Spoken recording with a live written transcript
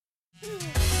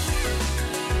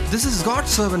This is God's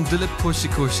servant Dilip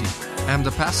Koshi. I am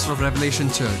the pastor of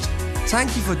Revelation Church.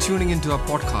 Thank you for tuning into our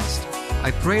podcast.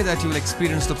 I pray that you will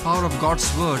experience the power of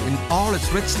God's word in all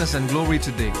its richness and glory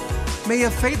today. May your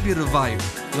faith be revived,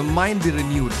 your mind be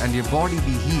renewed, and your body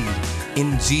be healed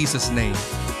in Jesus' name.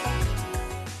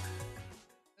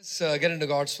 Let's get into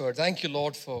God's word. Thank you,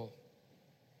 Lord, for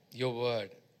your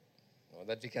word.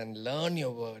 That we can learn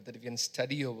your word, that we can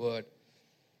study your word,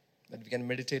 that we can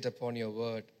meditate upon your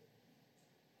word.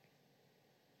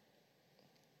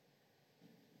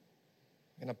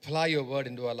 And apply your word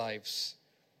into our lives.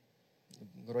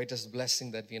 The greatest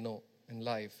blessing that we know in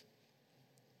life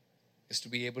is to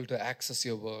be able to access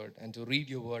your word and to read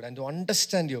your word and to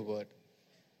understand your word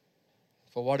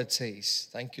for what it says.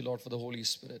 Thank you, Lord, for the Holy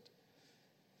Spirit.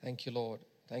 Thank you, Lord.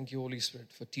 Thank you, Holy Spirit,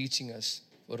 for teaching us,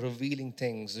 for revealing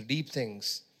things, the deep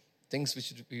things, things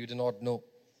which we do not know.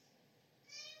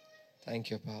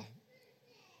 Thank you, Pa.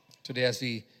 Today as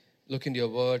we look into your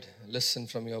word, listen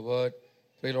from your word,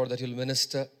 pray, Lord, that you'll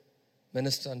minister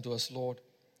unto us, Lord.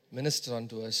 Minister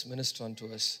unto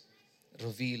us.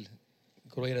 Reveal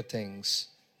greater things,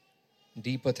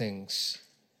 deeper things,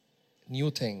 new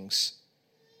things.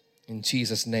 In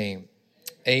Jesus' name,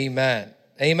 amen.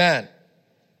 Amen.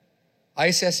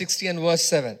 Isaiah 60 and verse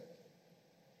 7.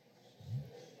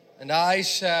 And I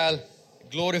shall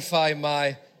glorify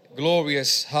my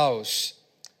glorious house.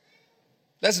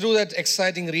 Let's do that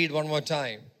exciting read one more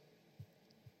time.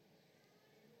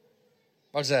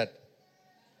 What's that?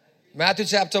 Matthew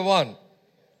chapter 1.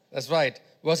 That's right.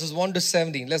 Verses 1 to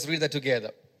 17. Let's read that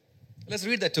together.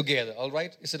 All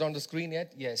right? Is it on the screen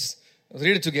yet? Yes. Let's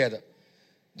read it together.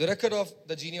 The record of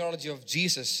the genealogy of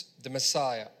Jesus, the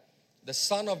Messiah, the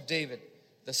son of David,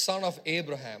 the son of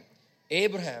Abraham.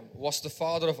 Abraham was the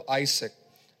father of Isaac.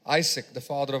 Isaac, the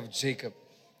father of Jacob.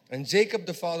 And Jacob,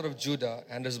 the father of Judah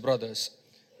and his brothers.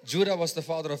 Judah was the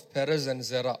father of Perez and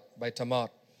Zerah by Tamar.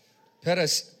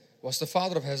 Perez was the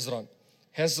father of Hezron.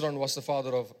 Hezron was the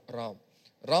father of Ram.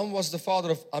 Ram was the father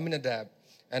of Aminadab.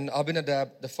 And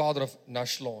Abinadab the father of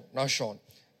Nashon.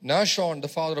 Nashon the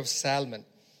father of Salmon.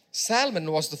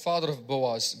 Salmon was the father of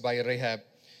Boaz by Rahab.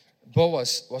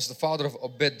 Boaz was the father of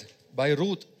Obed by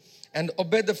Ruth. And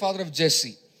Obed the father of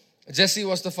Jesse. Jesse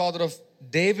was the father of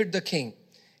David the king.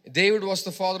 David was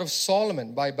the father of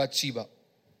Solomon by Bathsheba,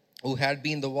 who had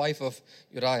been the wife of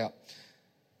Uriah.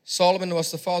 Solomon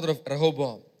was the father of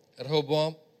Rehoboam.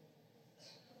 Rehoboam,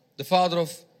 the father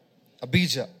of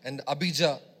Abijah. And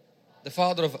Abijah, the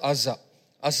father of Asa.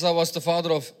 Asa was the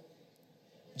father of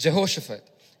Jehoshaphat.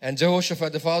 And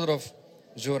Jehoshaphat, the father of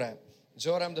Joram.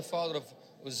 Joram, the father of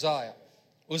Uzziah.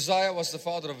 Uzziah was the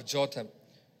father of Jotham.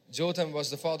 Jotham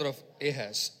was the father of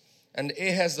Ahaz. And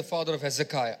Ahaz, the father of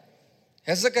Hezekiah.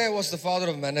 Hezekiah was the father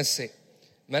of Manasseh.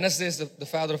 Manasseh is the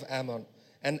father of Ammon.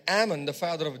 And Ammon, the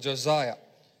father of Josiah.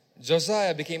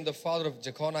 Josiah became the father of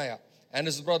Jeconiah and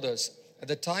his brothers at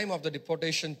the time of the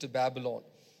deportation to Babylon.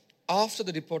 After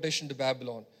the deportation to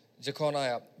Babylon,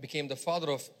 Jeconiah became the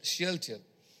father of Shealtiel,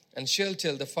 and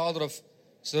Shealtiel the father of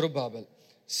Zerubbabel.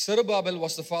 Zerubbabel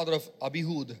was the father of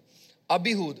Abihud.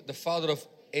 Abihud the father of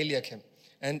Eliakim,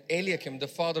 and Eliakim the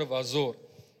father of Azor.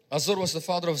 Azor was the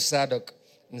father of Zadok,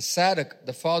 and Zadok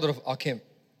the father of Achim,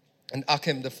 and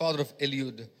Achim the father of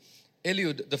Eliud.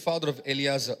 Eliud the father of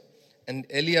Eleazar, and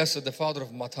Eleazar the father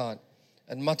of Matan,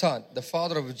 and Matan the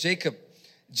father of Jacob.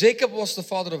 Jacob was the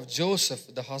father of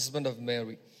Joseph, the husband of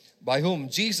Mary, by whom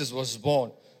Jesus was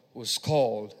born, who is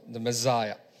called the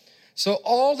Messiah. So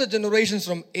all the generations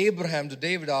from Abraham to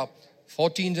David are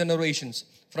 14 generations.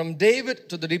 From David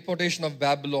to the deportation of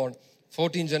Babylon,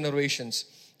 14 generations.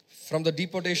 From the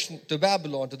deportation to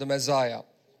Babylon to the Messiah,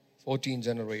 14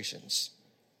 generations.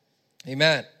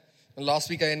 Amen. And last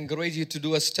week I encouraged you to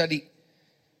do a study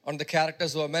on the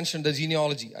characters who are mentioned in the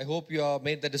genealogy. I hope you have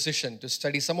made the decision to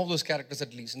study some of those characters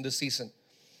at least in this season.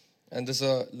 And there's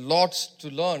lots to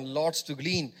learn, lots to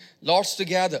glean, lots to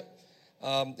gather.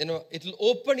 It will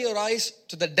open your eyes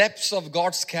to the depths of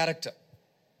God's character.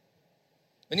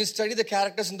 When you study the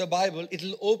characters in the Bible, it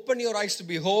will open your eyes to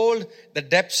behold the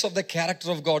depths of the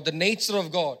character of God, the nature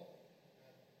of God.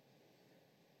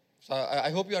 So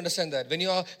I hope you understand that. When you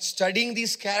are studying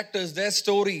these characters, their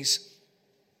stories,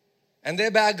 and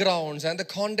their backgrounds and the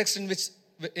context in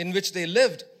which they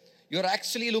lived, you're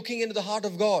actually looking into the heart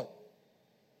of God.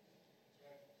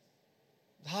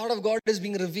 The heart of God is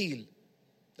being revealed.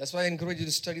 That's why I encourage you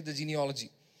to study the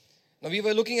genealogy. Now we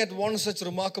were looking at one such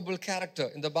remarkable character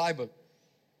in the Bible.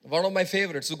 One of my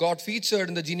favorites who got featured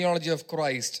in the genealogy of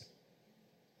Christ.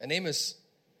 Her name is,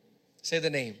 say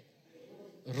the name,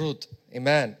 Ruth.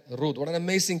 Amen. Ruth. What an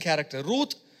amazing character.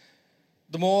 Ruth,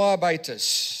 the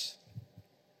Moabitess.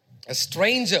 A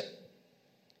stranger.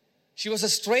 She was a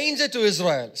stranger to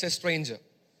Israel. Say stranger.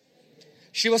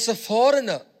 She was a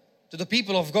foreigner to the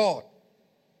people of God.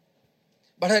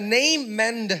 But her name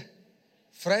meant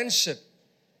friendship.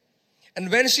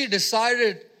 And when she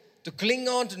decided to cling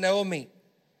on to Naomi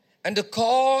and to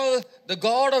call the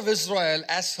God of Israel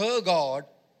as her God,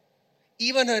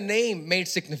 even her name made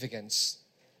significance.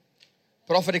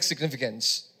 Prophetic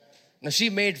significance. Now she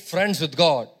made friends with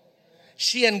God.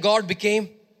 She and God became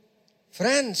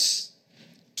friends.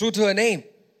 True to her name.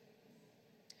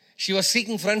 She was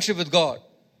seeking friendship with God.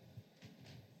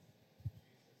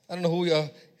 I don't know who you're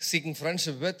seeking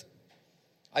friendship with.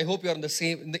 I hope you're in the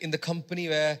same in the company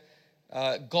where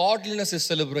godliness is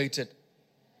celebrated.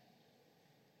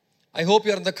 I hope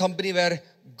you're in the company where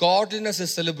godliness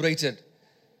is celebrated.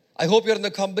 I hope you're in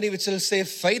the company which will say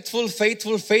faithful,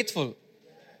 faithful, faithful.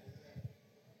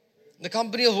 The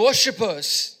company of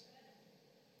worshippers.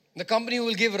 The company who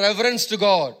will give reverence to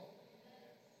God.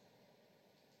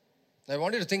 I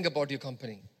want you to think about your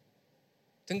company.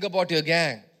 Think about your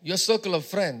gang, your circle of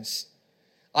friends.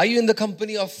 Are you in the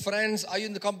company of friends? Are you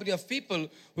in the company of people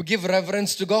who give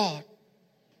reverence to God?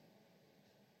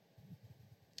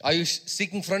 Are you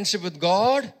seeking friendship with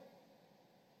God?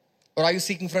 Or are you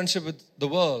seeking friendship with the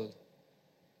world?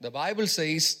 The Bible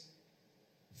says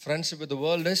friendship with the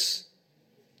world is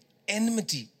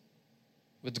enmity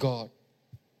with God.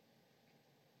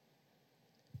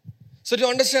 So to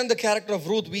understand the character of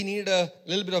Ruth, we need a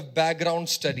little bit of background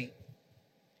study.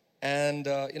 And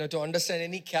to understand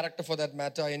any character for that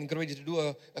matter, I encourage you to do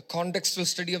a contextual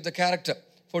study of the character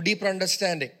for deeper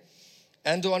understanding.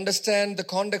 And to understand the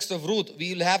context of Ruth,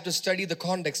 we will have to study the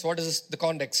context. What is the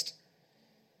context?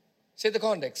 Say the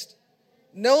context.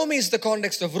 Naomi is the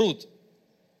context of Ruth.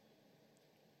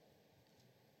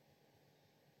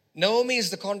 Naomi is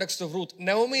the context of Ruth.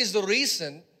 Naomi is the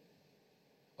reason,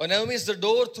 or Naomi is the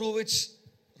door through which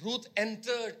Ruth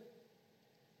entered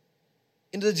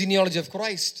into the genealogy of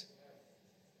Christ.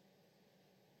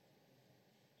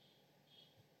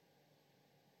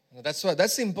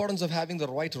 That's the importance of having the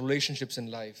right relationships in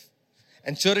life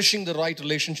and cherishing the right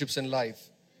relationships in life.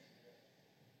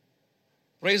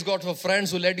 Praise God for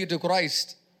friends who led you to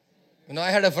Christ. I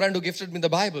had a friend who gifted me the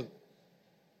Bible.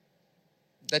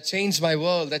 That changed my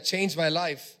world, that changed my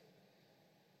life.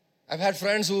 I've had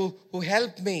friends who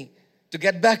helped me to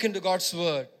get back into God's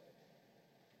Word.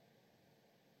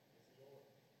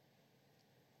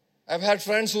 I've had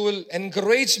friends who will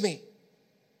encourage me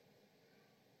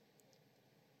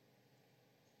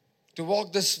to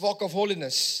walk this walk of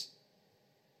holiness.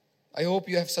 I hope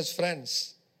you have such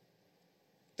friends.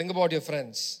 Think about your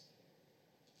friends.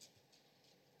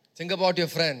 Think about your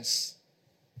friends.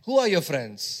 Who are your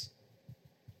friends?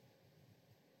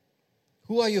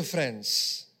 Who are your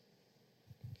friends?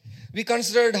 We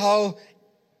considered how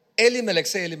Elimelech,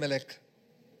 say Elimelech.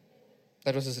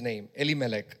 That was his name,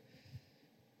 Elimelech.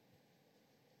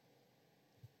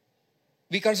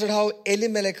 We considered how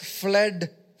Elimelech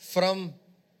fled from,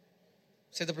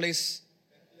 say the place,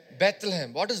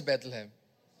 Bethlehem. What is Bethlehem?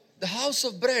 The house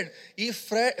of bread. He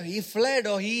fled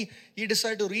or he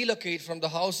decided to relocate from the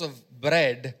house of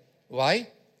bread. Why?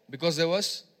 Because there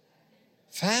was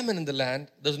famine in the land.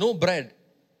 There's no bread.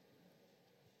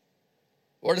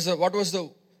 What was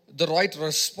the right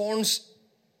response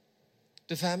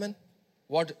to famine?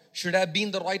 What should have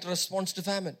been the right response to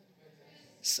famine?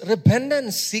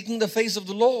 Repentance, seeking the face of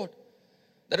the Lord.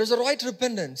 That was the right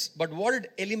repentance. But what did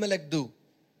Elimelech do?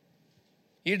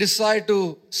 He decided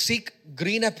to seek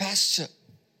greener pasture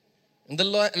in the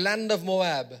land of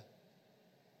Moab.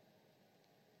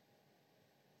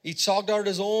 He chalked out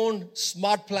his own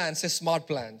smart plans. Say smart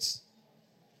plans.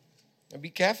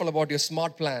 Be careful about your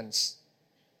smart plans.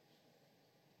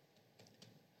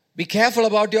 Be careful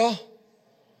about your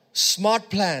smart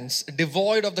plans,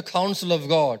 devoid of the counsel of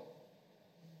God.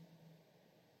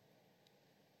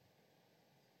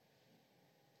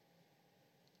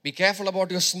 Be careful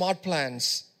about your smart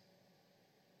plans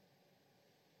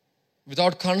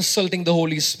without consulting the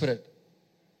Holy Spirit,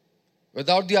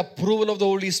 without the approval of the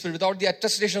Holy Spirit, without the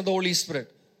attestation of the Holy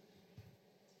Spirit.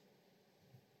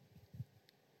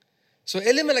 So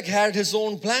Elimelech had his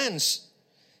own plans.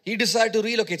 He decided to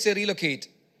relocate. Say relocate.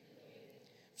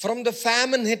 From the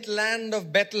famine-hit land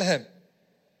of Bethlehem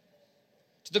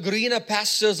to the greener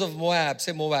pastures of Moab.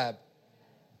 Say Moab.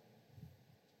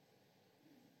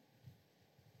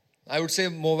 I would say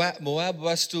Moab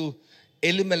was to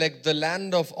Elimelech the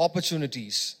land of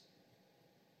opportunities.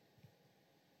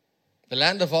 The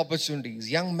land of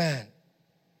opportunities. Young man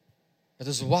with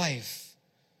his wife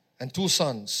and 2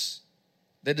 sons.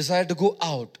 They decided to go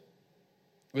out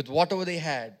with whatever they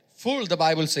had, Full, the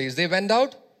Bible says. They went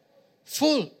out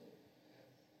full.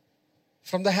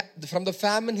 From the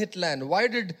famine hit land. Why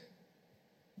did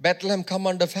Bethlehem come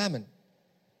under famine?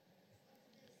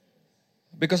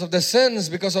 Because of their sins,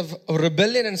 because of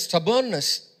rebellion and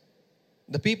stubbornness.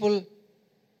 The people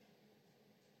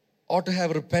ought to have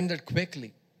repented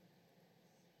quickly.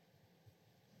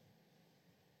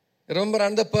 Remember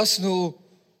another person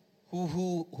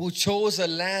who chose a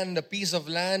land, a piece of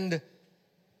land,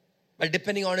 by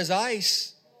depending on his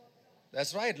eyes.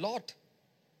 That's right, Lot.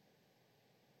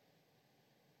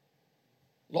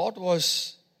 Lot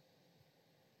was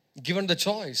given the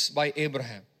choice by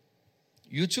Abraham.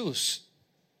 You choose.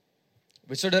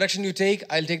 Which direction you take,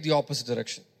 I'll take the opposite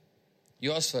direction.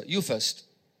 You first.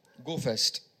 Go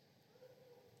first.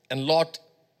 And Lot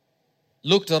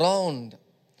looked around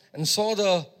and saw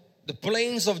the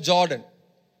plains of Jordan.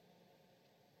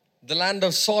 The land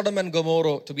of Sodom and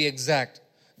Gomorrah, to be exact.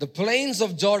 The plains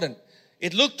of Jordan.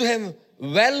 It looked to him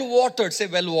well-watered. Say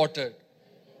well-watered.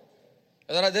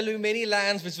 There will be many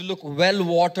lands which will look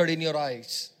well-watered in your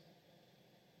eyes.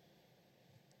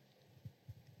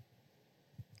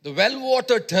 The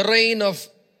well-watered terrain of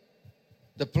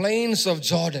the plains of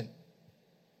Jordan.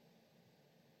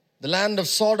 The land of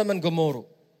Sodom and Gomorrah.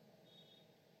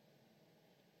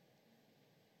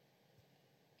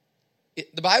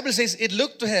 The Bible says it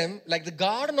looked to him like the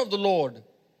garden of the Lord.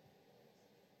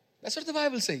 That's what the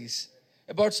Bible says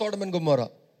about Sodom and Gomorrah.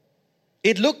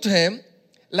 It looked to him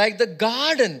like the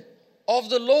garden of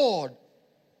the Lord.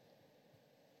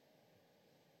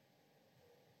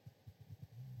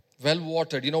 Well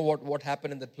watered. You know what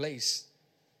happened in that place?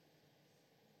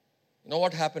 You know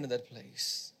what happened in that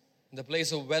place? In the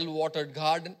place of well watered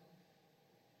garden,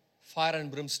 fire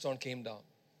and brimstone came down.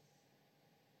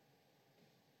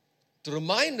 To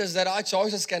remind us that our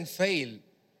choices can fail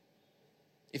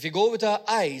if we go with our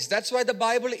eyes. That's why the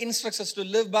Bible instructs us to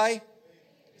live by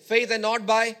faith and not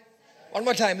by. One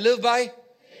more time. Live by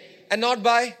and not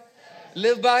by.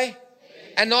 Live by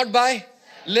and not by.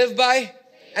 Live by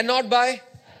and not by.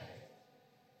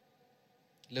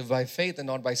 Live by faith and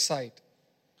not by sight.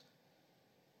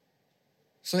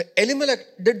 So Elimelech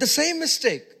did the same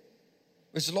mistake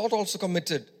which Lot also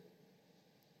committed.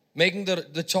 Making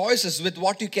the choices with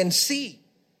what you can see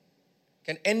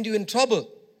can end you in trouble.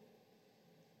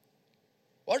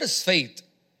 What is faith?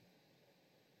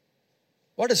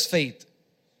 What is faith?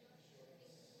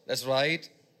 That's right.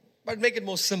 But make it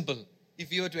more simple.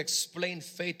 If you were to explain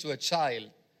faith to a child,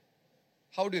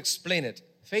 how do you explain it?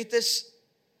 Faith is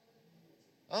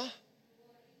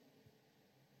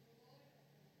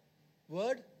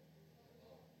word?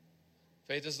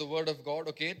 Faith is the word of God.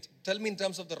 Okay. Tell me in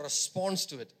terms of the response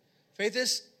to it. Faith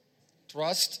is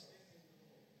trust.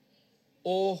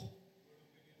 O-B-D-N-S.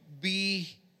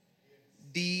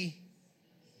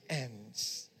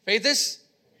 Faith is?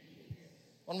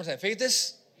 One more time. Faith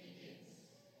is?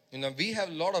 We have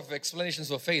a lot of explanations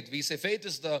for faith. We say faith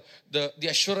is the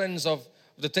assurance of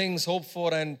the things hoped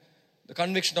for and the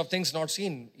conviction of things not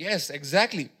seen. Yes,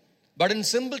 exactly. But in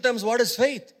simple terms, what is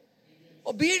faith?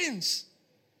 Obedience.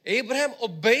 Abraham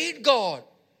obeyed God.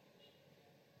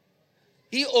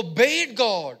 He obeyed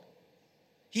God.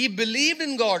 He believed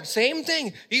in God. Same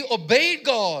thing. He obeyed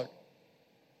God.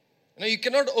 You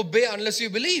cannot obey unless you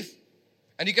believe.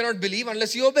 And you cannot believe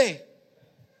unless you obey.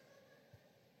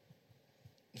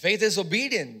 Faith is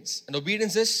obedience. And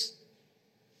obedience is?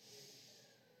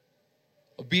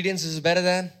 Obedience is better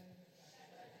than?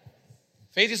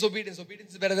 Faith is obedience.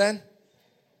 Obedience is better than?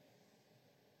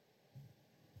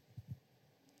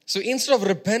 So instead of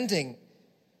repenting,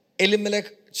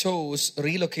 Elimelech chose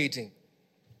relocating.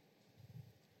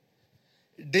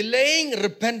 Delaying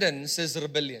repentance is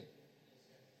rebellion.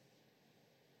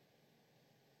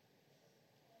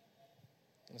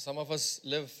 Some of us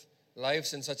live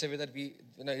lives in such a way that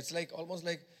it's like almost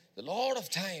like a lot of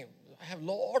time. I have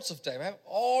lots of time. I have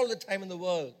all the time in the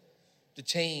world to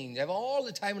change. I have all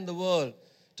the time in the world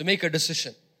to make a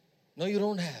decision. No, you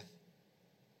don't have.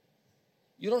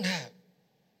 You don't have.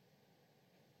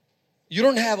 You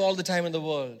don't have all the time in the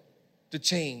world to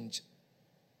change.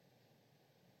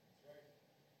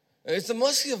 It's the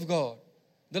mercy of God,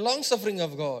 the long suffering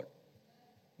of God,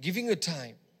 giving you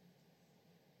time.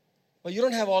 But you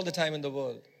don't have all the time in the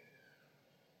world.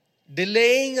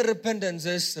 Delaying repentance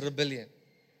is rebellion.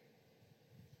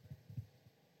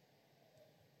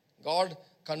 God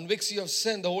convicts you of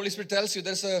sin. The Holy Spirit tells you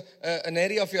there's an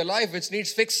area of your life which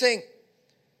needs fixing,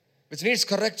 which needs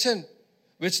correction,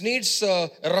 which needs a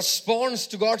response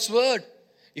to God's word.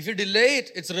 If you delay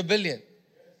it, it's rebellion.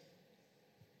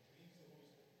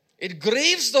 It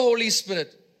grieves the Holy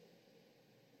Spirit.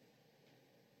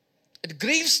 It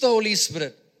grieves the Holy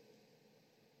Spirit.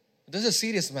 This is a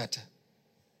serious matter.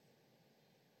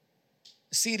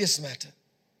 A serious matter.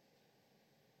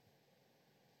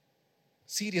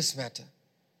 Serious matter.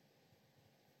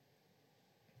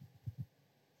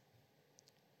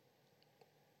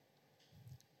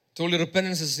 Told you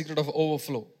repentance is the secret of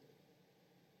overflow.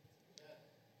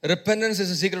 Repentance is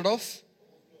the secret of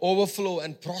overflow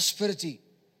and prosperity.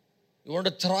 You want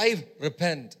to thrive?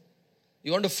 Repent.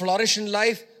 You want to flourish in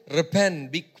life?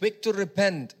 Repent. Be quick to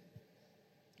repent.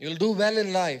 You'll do well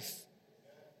in life.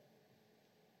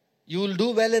 You will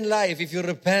do well in life if you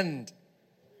repent.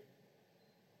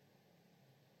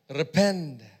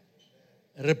 Repent.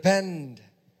 Repent.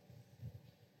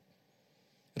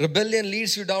 Rebellion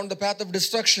leads you down the path of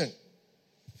destruction.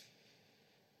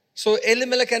 So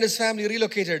Elimelech and his family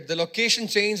relocated. The location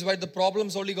changed, but the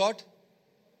problems only got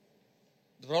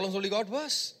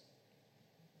worse.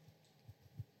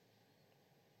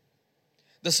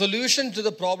 The solution to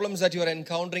the problems that you are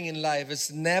encountering in life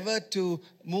is never to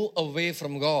move away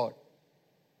from God.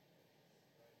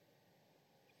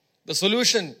 The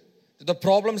solution to the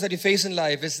problems that you face in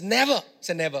life is never,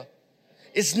 say never,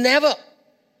 it's never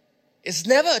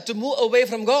to move away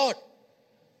from God.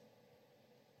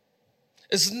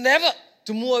 It's never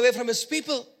to move away from His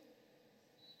people.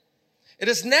 It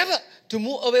is never to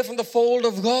move away from the fold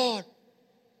of God.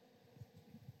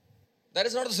 That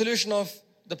is not the solution of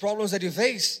the problems that you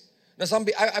face. Now,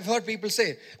 I've heard people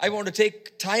say, I want to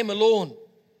take time alone.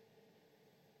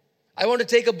 I want to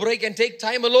take a break and take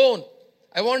time alone.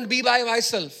 I want to be by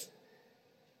myself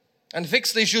and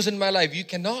fix the issues in my life. You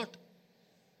cannot.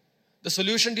 The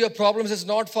solution to your problems is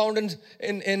not found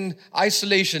in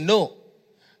isolation. No.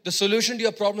 The solution to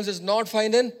your problems is not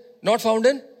found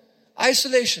in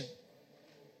isolation.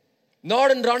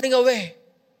 Not in running away.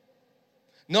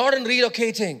 Not in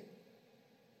relocating.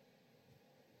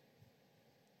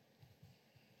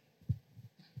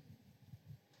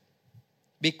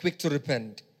 Be quick to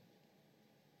repent.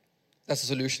 That's the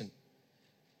solution.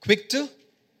 Quick to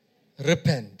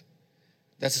repent.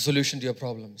 That's the solution to your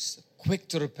problems. Quick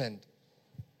to repent.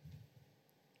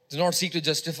 Do not seek to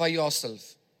justify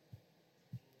yourself.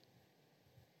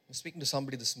 I'm speaking to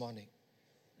somebody this morning.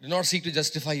 Do not seek to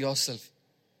justify yourself.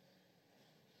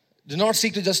 Do not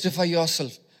seek to justify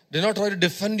yourself. Do not try to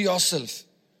defend yourself.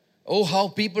 Oh, how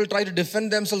people try to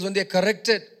defend themselves when they are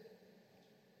corrected.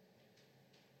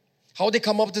 How they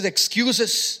come up with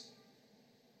excuses.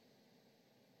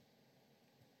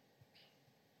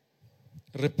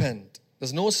 Repent.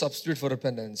 There's no substitute for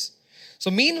repentance.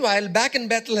 So meanwhile, back in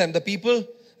Bethlehem, the people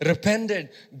repented.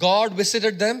 God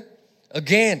visited them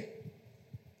again.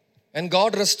 And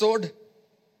God restored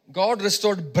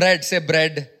bread. Say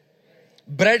bread.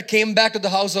 Bread came back to the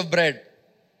house of bread.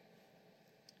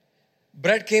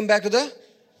 Bread came back to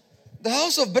the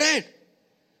house of bread.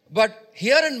 But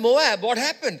here in Moab, what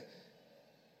happened?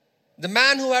 The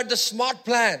man who had the smart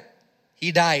plan,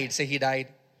 he died. Say he died.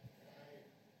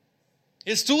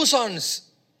 His two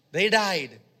sons, they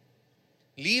died,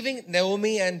 leaving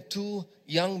Naomi and two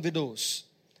young widows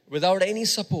without any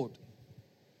support.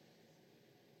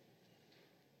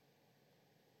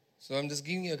 So I'm just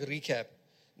giving you a recap.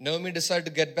 Naomi decided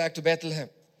to get back to Bethlehem.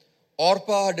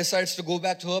 Orpah decides to go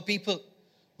back to her people.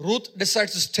 Ruth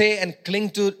decides to stay and cling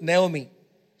to Naomi.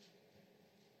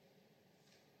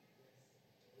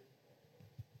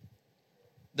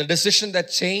 The decision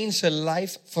that changed her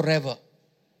life forever.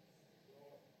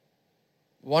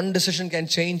 One decision can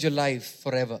change your life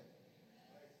forever.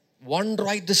 One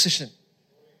right decision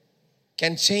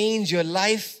can change your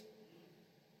life.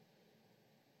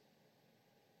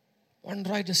 One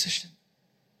right decision.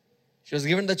 She was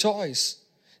given the choice.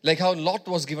 Like how Lot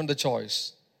was given the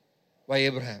choice by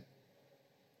Abraham.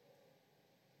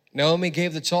 Naomi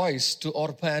gave the choice to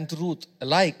Orpah and to Ruth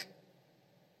alike.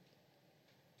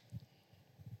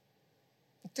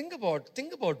 Think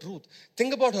about Ruth.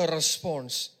 Think about her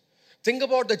response. Think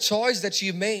about the choice that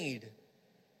she made.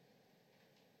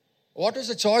 What was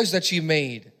the choice that she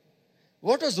made?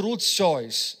 What was Ruth's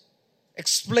choice?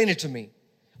 Explain it to me.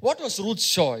 What was Ruth's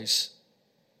choice?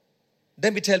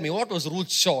 Then tell me, what was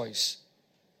Ruth's choice?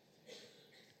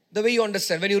 The way you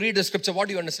understand, when you read the scripture, what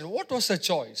do you understand? What was her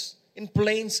choice? In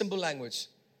plain, simple language.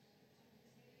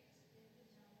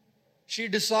 She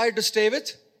decided to stay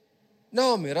with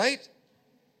Naomi, right?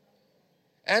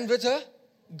 And with her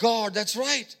God, that's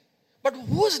right. But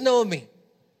who's Naomi?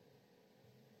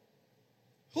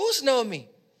 Who's Naomi?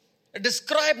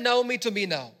 Describe Naomi to me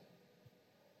now.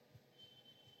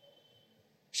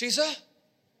 She's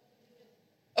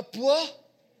a poor,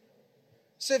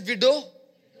 say widow,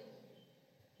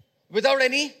 without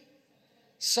any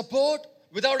support,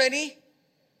 without any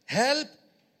help.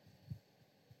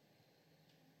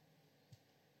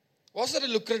 Was that a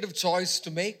lucrative choice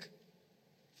to make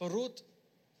for Ruth?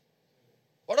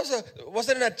 Was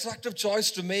that an attractive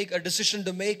choice to make, a decision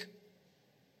to make?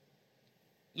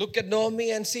 Look at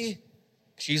Naomi and see,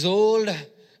 she's old,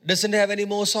 doesn't have any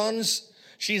more sons.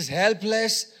 She's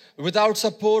helpless, without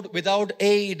support, without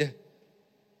aid.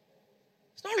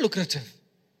 It's not lucrative.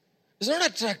 It's not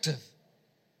attractive.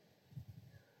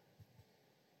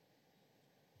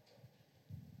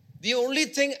 The only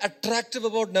thing attractive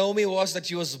about Naomi was that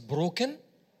she was broken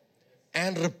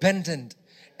and repentant.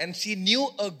 And she knew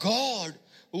a God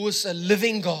who is a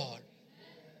living God.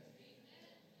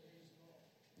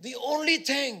 The only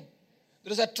thing that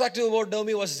was attractive about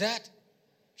Naomi was that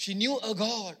she knew a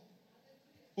God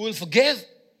who will forgive,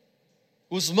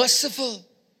 who is merciful,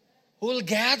 who will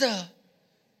gather,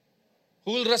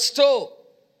 who will restore.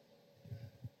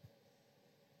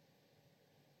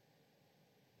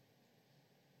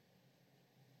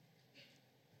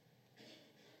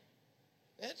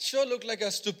 It sure looked like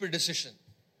a stupid decision.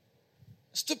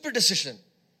 A stupid decision.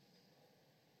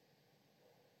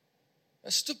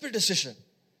 A stupid decision.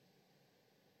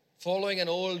 Following an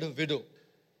old widow.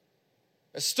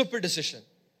 A stupid decision.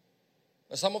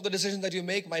 Now, some of the decisions that you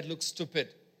make might look stupid.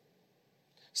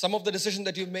 Some of the decisions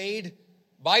that you made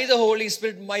by the Holy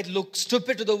Spirit might look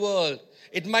stupid to the world.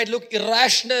 It might look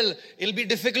irrational. It'll be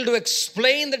difficult to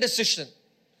explain the decision.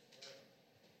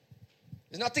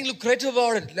 There's nothing lucrative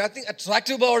about it, nothing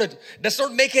attractive about it. Does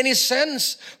not make any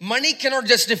sense. Money cannot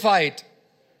justify it.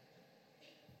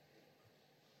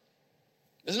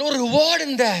 There's no reward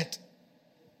in that.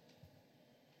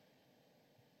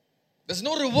 There's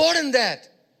no reward in that.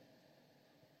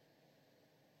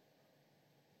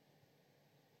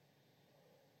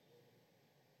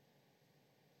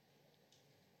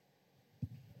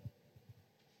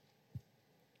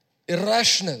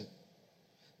 Irrational.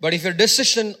 But if your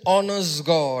decision honors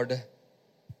God, you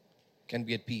can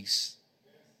be at peace.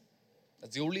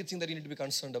 That's the only thing that you need to be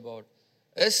concerned about.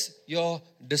 Is your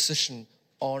decision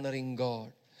honoring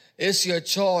God? Is your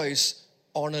choice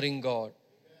honoring God?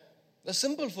 That's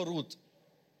simple for Ruth.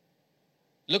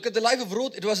 Look at the life of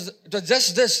Ruth. It was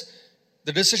just this.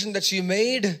 The decision that she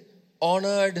made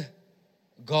honored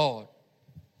God.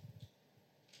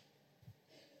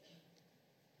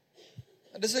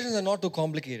 The decisions are not too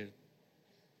complicated.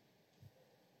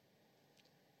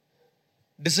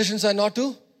 Decisions are not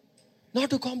too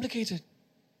complicated.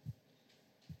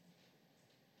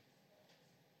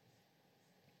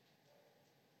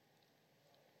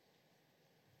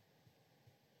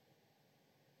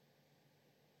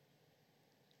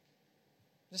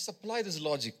 Just apply this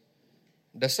logic.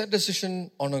 Does that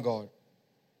decision honor God?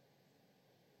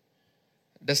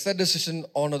 Does that decision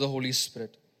honor the Holy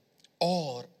Spirit?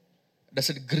 Or does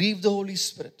it grieve the Holy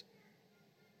Spirit?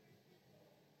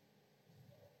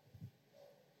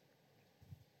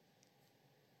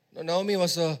 Now, Naomi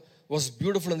was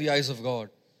beautiful in the eyes of God.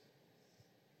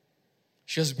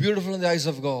 She was beautiful in the eyes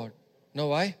of God. You know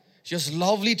why? She was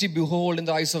lovely to behold in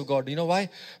the eyes of God. You know why?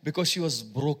 Because she was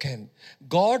broken.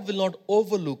 God will not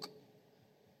overlook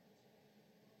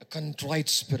a contrite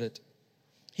spirit.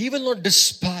 He will not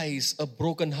despise a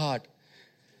broken heart.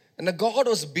 And God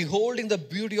was beholding the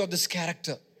beauty of this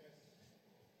character.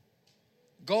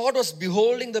 God was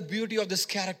beholding the beauty of this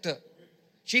character.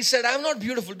 She said, I'm not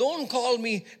beautiful. Don't call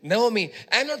me Naomi.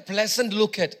 I'm not pleasant to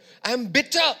look at. I'm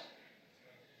bitter.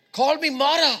 Call me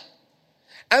Mara.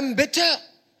 I'm bitter.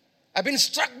 I've been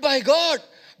struck by God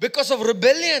because of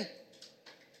rebellion.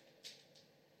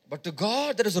 But to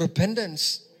God, there is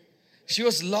repentance. She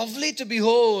was lovely to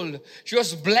behold. She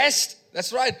was blessed.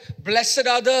 That's right. Blessed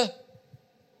are the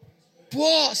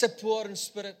poor. Say poor in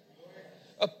spirit.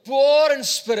 A poor in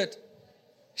spirit.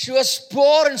 She was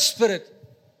poor in spirit.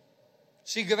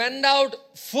 She went out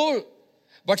full,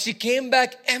 but she came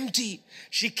back empty.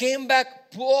 She came back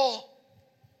poor.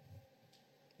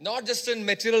 Not just in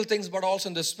material things, but also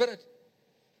in the spirit.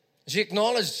 She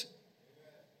acknowledged,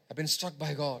 I've been struck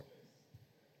by God.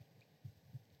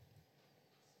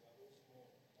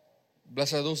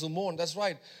 Blessed are those who mourn. That's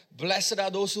right. Blessed are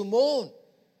those who mourn.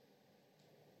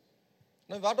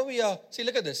 Now, what are we? See,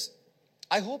 look at this.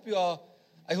 I hope you're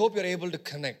able to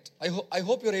connect. I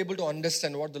hope you're able to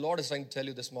understand what the Lord is trying to tell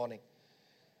you this morning.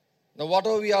 Now,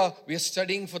 whatever we are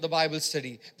studying for the Bible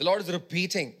study, the Lord is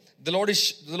repeating. The Lord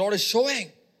is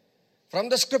showing from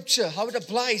the scripture how it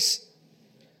applies.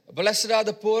 Blessed are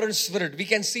the poor in spirit. We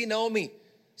can see Naomi,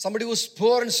 somebody who's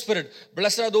poor in spirit.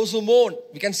 Blessed are those who mourn.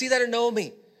 We can see that in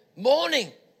Naomi.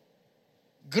 Mourning,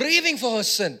 grieving for her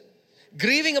sin,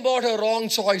 grieving about her wrong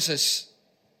choices.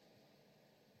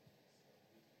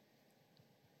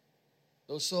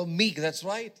 Those who are meek, that's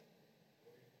right.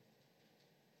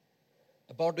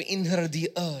 About to inherit the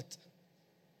earth.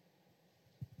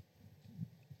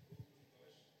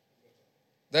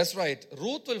 That's right.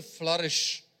 Ruth will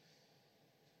flourish.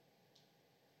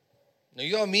 Now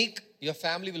you are meek, your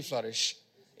family will flourish.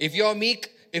 If you are meek,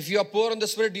 if you are poor in the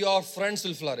spirit, your friends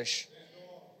will flourish.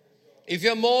 If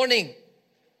you are mourning,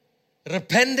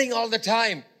 repenting all the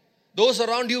time, those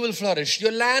around you will flourish.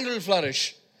 Your land will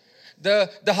flourish.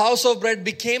 The house of bread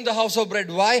became the house of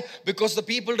bread. Why? Because the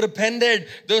people repented.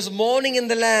 There was mourning in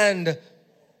the land.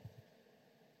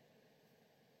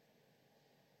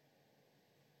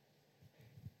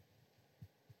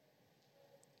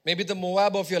 Maybe the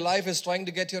Moab of your life is trying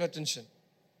to get your attention.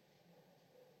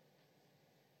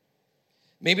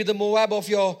 Maybe the Moab of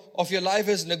your life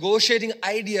is negotiating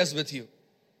ideas with you.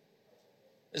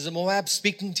 Is the Moab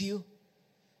speaking to you?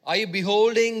 Are you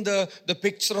beholding the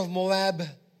picture of Moab?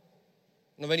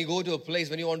 Now, when you go to a place,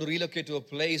 when you want to relocate to a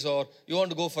place, or you want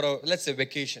to go for let's say,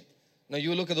 vacation. Now,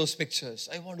 you look at those pictures.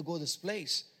 I want to go to this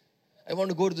place. I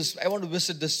want to go to this. I want to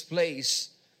visit this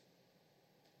place.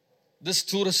 This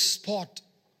tourist spot.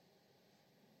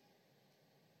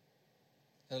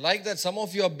 And like that, some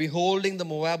of you are beholding the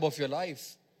Moab of your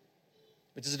life,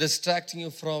 which is distracting you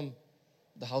from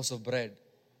the house of bread.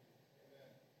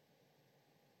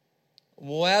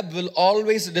 Moab will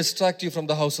always distract you from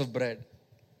the house of bread.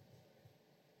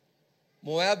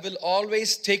 Moab will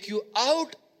always take you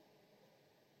out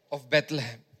of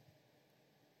Bethlehem.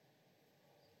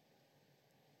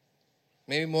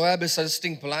 Maybe Moab is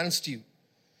suggesting plans to you.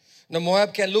 Now,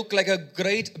 Moab can look like a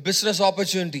great business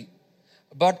opportunity,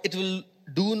 but it will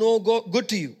do no good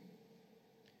to you.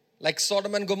 Like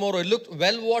Sodom and Gomorrah, it looked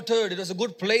well watered. It was a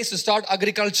good place to start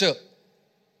agriculture.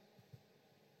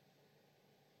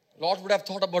 Lot would have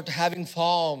thought about having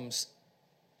farms.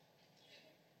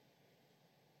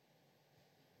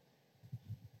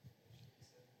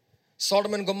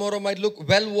 Sodom and Gomorrah might look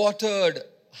well watered,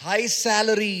 high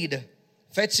salaried,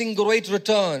 fetching great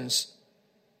returns.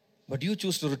 But you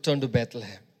choose to return to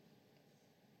Bethlehem.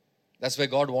 That's where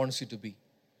God wants you to be.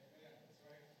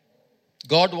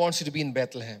 God wants you to be in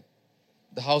Bethlehem,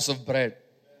 the house of bread.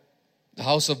 The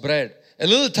house of bread. A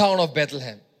little town of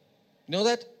Bethlehem. You know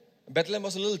that? Bethlehem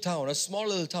was a little town, a small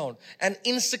little town, an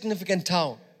insignificant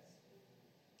town.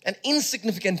 An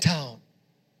insignificant town.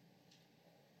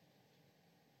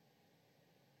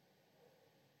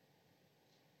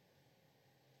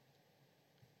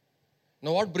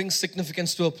 Now, what brings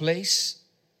significance to a place?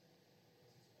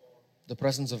 The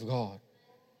presence of God.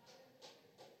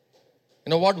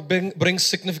 You know what brings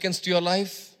significance to your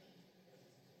life?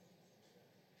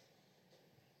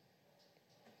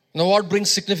 You know what brings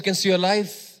significance to your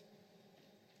life?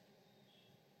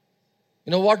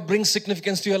 You know what brings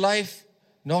significance to your life?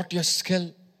 Not your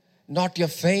skill, not your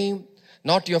fame,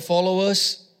 not your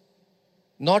followers,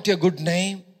 not your good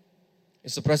name.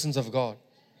 It's the presence of God.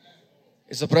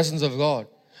 It's the presence of God.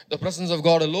 The presence of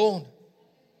God alone.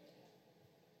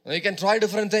 Now, you can try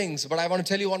different things, but I want to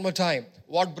tell you one more time.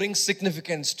 What brings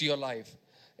significance to your life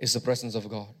is the presence of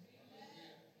God.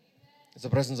 It's the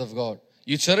presence of God.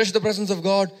 You cherish the presence of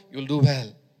God, you'll do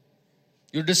well.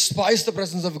 You despise the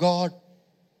presence of God.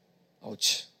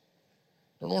 Ouch.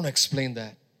 I don't want to explain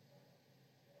that.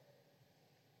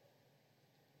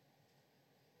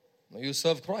 Now, you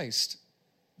serve Christ.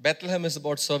 Bethlehem is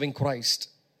about serving Christ.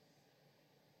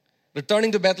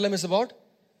 Returning to Bethlehem is about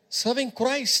serving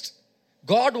Christ.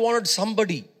 God wanted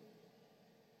somebody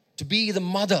to be the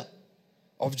mother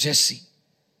of Jesse.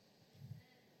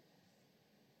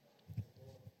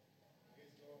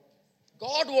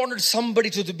 God wanted somebody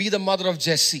to be the mother of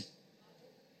Jesse,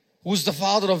 who's the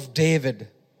father of David,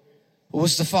 who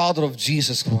is the father of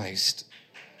Jesus Christ.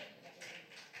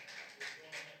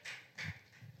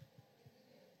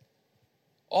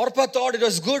 Orpah thought it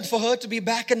was good for her to be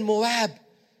back in Moab.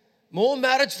 More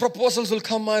marriage proposals will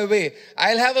come my way.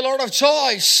 I'll have a lot of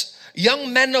choice.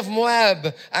 Young men of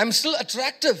Moab. I'm still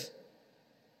attractive.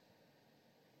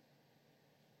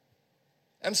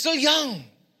 I'm still young.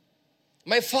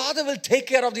 My father will take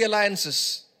care of the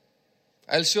alliances.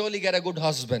 I'll surely get a good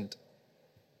husband.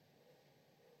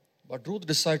 But Ruth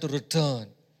decided to return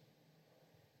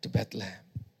to Bethlehem.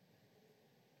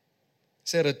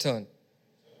 Say return.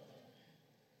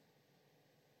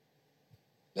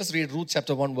 Let's read Ruth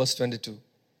chapter 1 verse 22.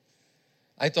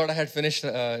 I thought I had finished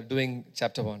doing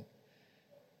chapter 1.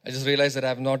 I just realized that I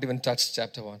have not even touched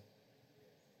chapter 1.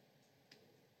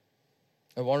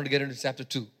 I wanted to get into chapter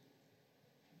 2.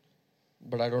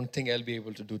 But I don't think I'll be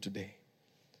able to do today.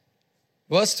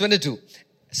 Verse 22.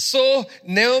 So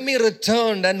Naomi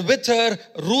returned, and with her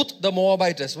Ruth the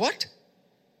Moabitess. What?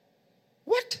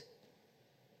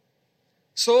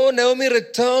 So Naomi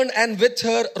returned, and with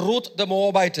her Ruth the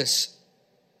Moabitess.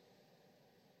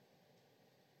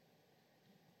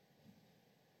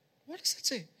 What does that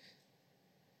say?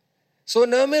 So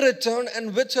Naomi returned,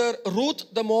 and with her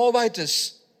Ruth the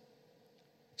Moabitess.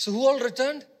 So who all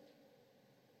returned?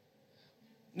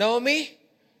 Naomi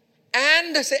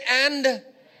and, say and.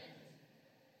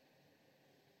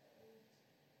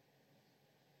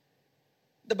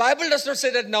 The Bible does not say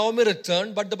that Naomi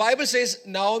returned, but the Bible says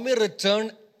Naomi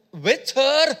returned with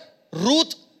her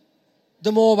Ruth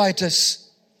the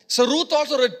Moabitess. So Ruth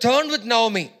also returned with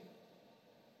Naomi.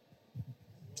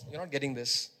 You're not getting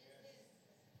this.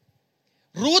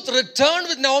 Ruth returned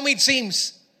with Naomi, it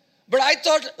seems. But I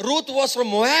thought Ruth was from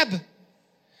Moab.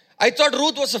 I thought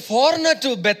Ruth was a foreigner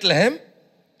to Bethlehem.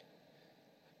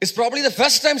 It's probably the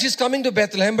first time she's coming to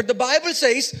Bethlehem. But the Bible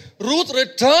says Ruth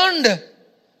returned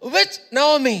with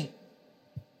Naomi.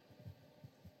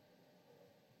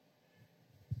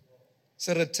 It's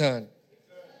a return.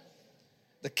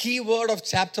 The key word of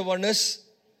chapter 1 is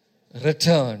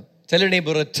return. Tell your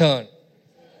neighbor, return.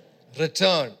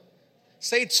 Return.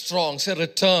 Say it strong. Say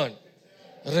return.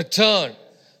 Return.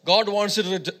 God wants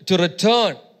you to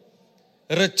return.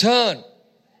 Return.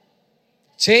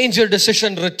 Change your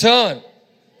decision. Return.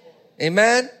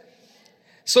 Amen.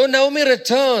 So Naomi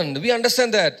returned. We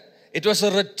understand that. It was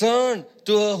a return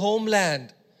to her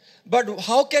homeland. But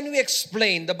how can we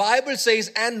explain? The Bible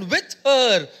says, and with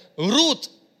her, Ruth.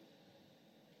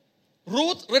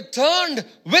 Ruth returned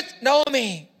with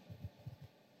Naomi.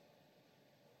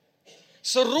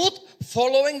 So Ruth,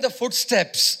 following the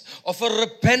footsteps of a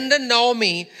repentant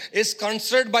Naomi, is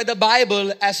considered by the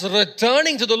Bible as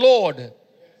returning to the Lord.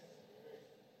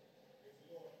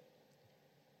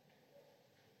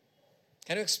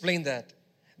 Can you explain that?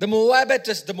 The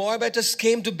Moabitess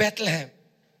came to Bethlehem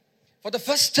for the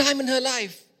first time in her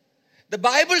life. The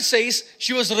Bible says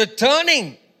she was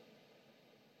returning.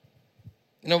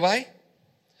 You know why?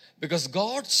 Because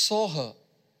God saw her.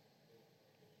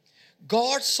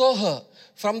 God saw her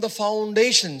from the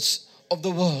foundations of the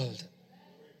world.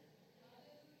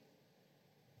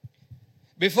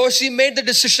 Before she made the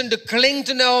decision to cling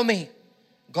to Naomi,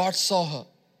 God saw her.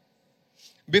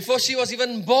 Before she was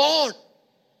even born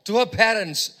to her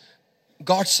parents,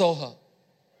 God saw her.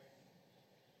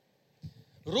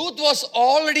 Ruth was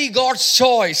already God's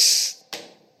choice.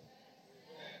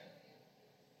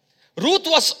 Ruth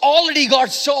was already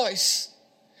God's choice.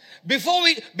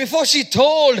 Before she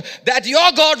told that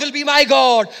your God will be my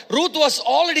God, Ruth was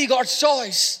already God's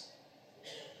choice.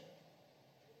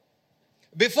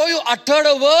 Before you uttered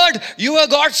a word, you were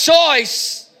God's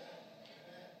choice.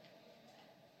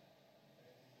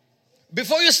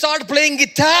 Before you start playing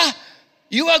guitar,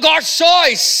 you are God's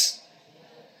choice.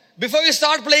 Before you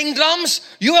start playing drums,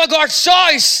 you are God's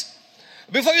choice.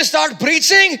 Before you start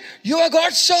preaching, you are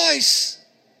God's choice.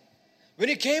 When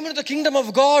you came into the kingdom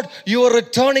of God, you were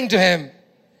returning to Him.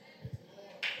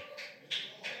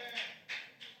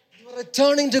 You were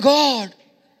returning to God.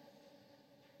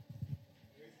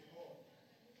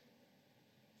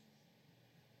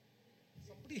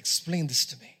 Somebody explain this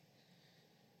to me.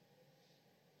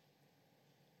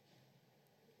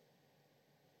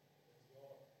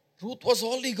 Ruth was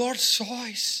only God's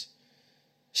choice.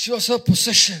 She was her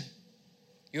possession.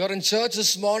 You are in church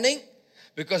this morning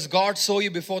because God saw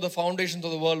you before the foundations of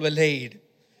the world were laid.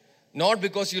 Not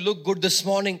because you look good this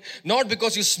morning. Not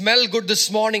because you smell good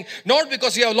this morning. Not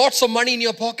because you have lots of money in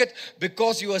your pocket.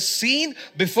 Because you were seen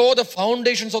before the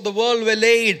foundations of the world were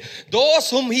laid. Those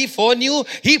whom He foreknew,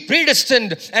 He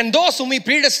predestined. And those whom He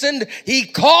predestined, He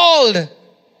called.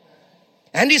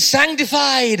 And He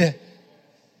sanctified.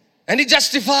 And He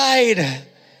justified.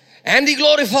 And He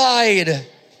glorified.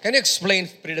 Can you explain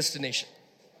predestination?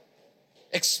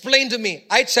 Explain to me.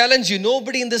 I challenge you.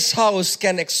 Nobody in this house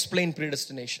can explain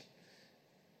predestination.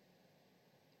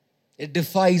 It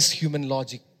defies human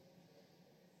logic.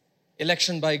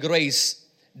 Election by grace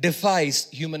defies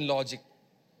human logic.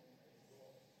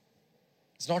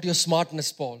 It's not your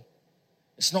smartness, Paul.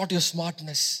 It's not your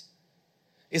smartness.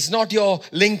 It's not your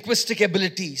linguistic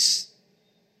abilities.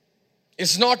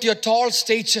 It's not your tall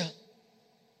stature.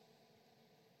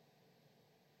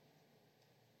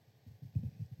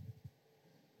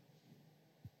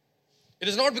 It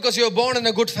is not because you were born in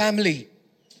a good family.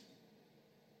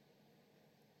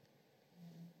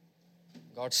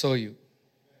 God saw you.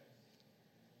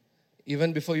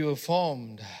 Even before you were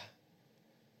formed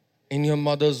in your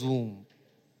mother's womb.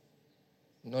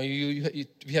 You know,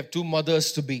 we have two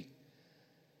mothers to be.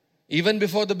 Even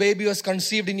before the baby was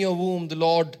conceived in your womb, the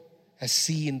Lord has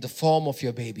seen the form of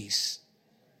your babies.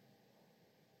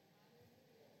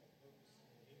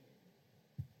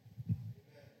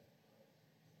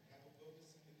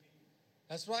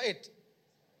 That's right.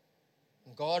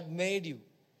 God made you.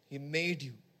 He made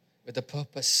you with a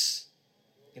purpose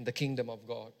in the kingdom of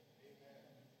God.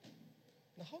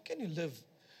 Now, how can you live?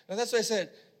 Now, that's why I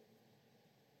said,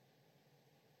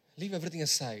 leave everything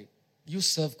aside. You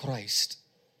serve Christ.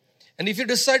 And if you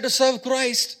decide to serve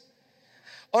Christ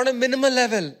on a minimal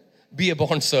level, be a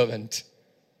bond servant.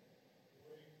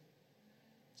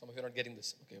 Some of you are not getting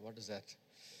this. Okay, what is that?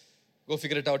 Go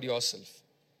figure it out yourself.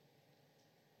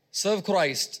 Serve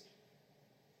Christ.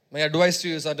 My advice to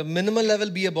you is at a minimal level,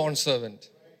 be a bond servant.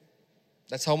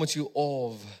 That's how much you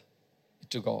owe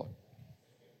to God.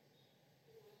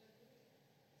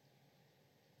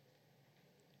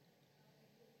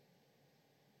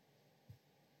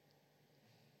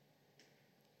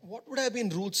 What would have been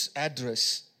Ruth's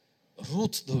address?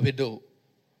 Ruth the widow,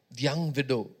 the young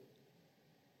widow.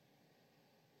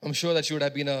 I'm sure that she would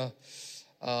have been the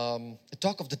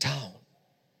talk of the town.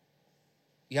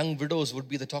 Young widows would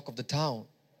be the talk of the town.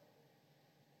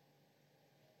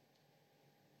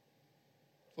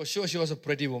 For sure, she was a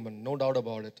pretty woman, no doubt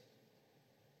about it.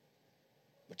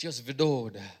 But she was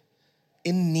widowed,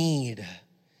 in need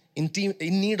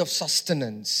of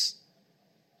sustenance.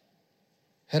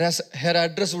 Her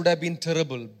address would have been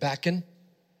terrible. Back in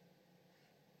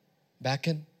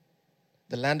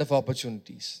the land of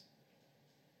opportunities.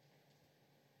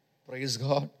 Praise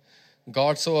God.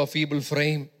 God saw a feeble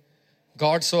frame.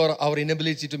 God saw our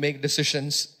inability to make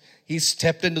decisions. He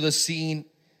stepped into the scene.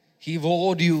 He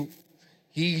wooed you.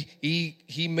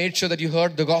 He made sure that you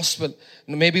heard the gospel.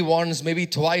 Maybe once, maybe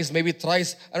twice, maybe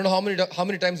thrice. I don't know how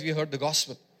many times we heard the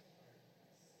gospel.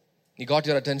 He got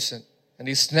your attention and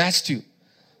He snatched you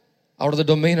out of the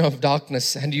domain of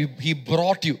darkness, and He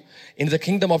brought you into the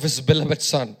kingdom of His beloved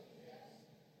Son.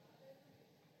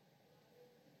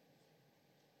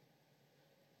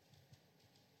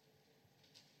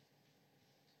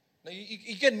 Now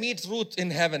you can meet Ruth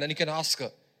in heaven and you can ask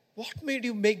her, what made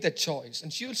you make that choice?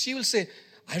 And she will say,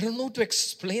 I don't know how to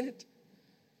explain it.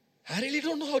 I really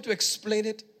don't know how to explain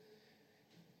it.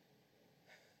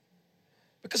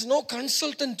 Because no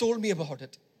consultant told me about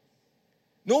it.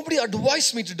 Nobody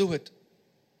advised me to do it.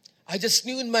 I just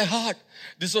knew in my heart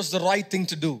this was the right thing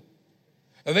to do.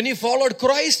 And when you followed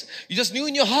Christ, you just knew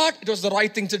in your heart it was the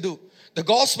right thing to do. The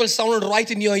gospel sounded right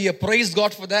in your ear. Praise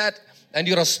God for that. And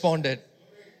you responded.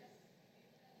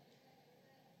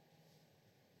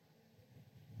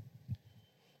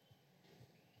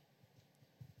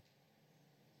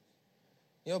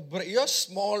 Your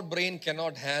small brain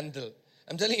cannot handle.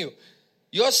 I'm telling you,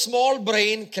 your small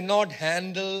brain cannot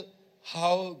handle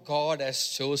how God has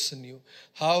chosen you,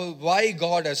 why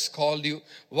God has called you,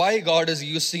 why God is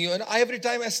using you. And every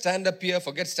time I stand up here,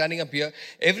 forget standing up here,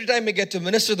 every time I get to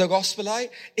minister the gospel,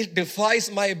 it defies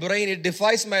my brain, it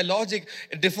defies my logic,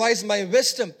 it defies my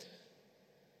wisdom.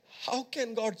 How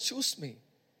can God choose me?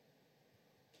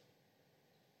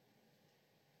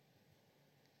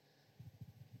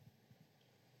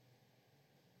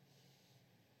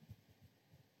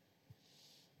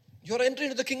 Your entry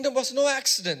into the kingdom was no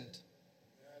accident.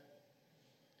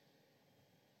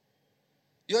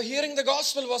 Your hearing the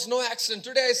gospel was no accident.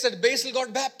 Today I said Basil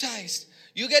got baptized.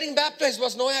 You getting baptized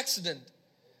was no accident.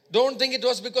 Don't think it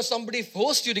was because somebody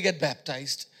forced you to get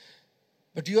baptized.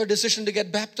 But your decision to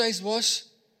get baptized was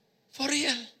for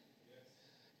real.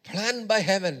 Planned by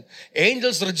heaven.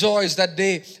 Angels rejoiced that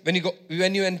day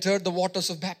when you entered the waters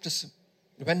of baptism.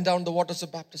 You went down the waters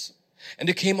of baptism. And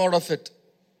you came out of it.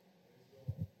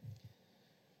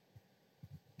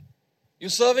 You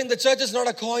serving the church is not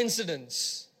a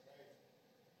coincidence.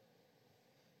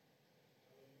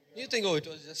 You think, it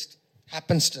was just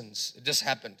happenstance. It just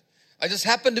happened. I just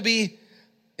happened to be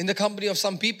in the company of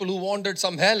some people who wanted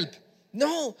some help.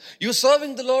 No, you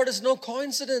serving the Lord is no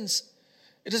coincidence.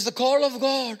 It is the call of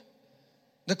God.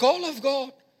 The call of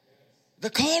God. The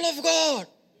call of God.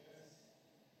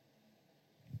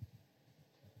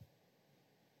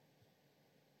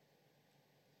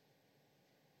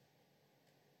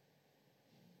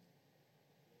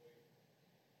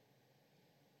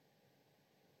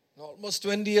 Almost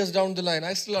 20 years down the line,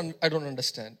 I don't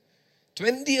understand.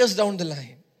 20 years down the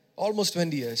line, almost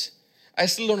 20 years, I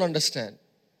still don't understand.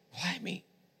 Why me?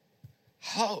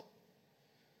 How?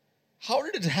 How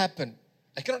did it happen?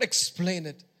 I cannot explain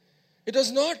it. It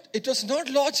was not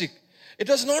logic. It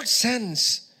was not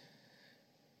sense.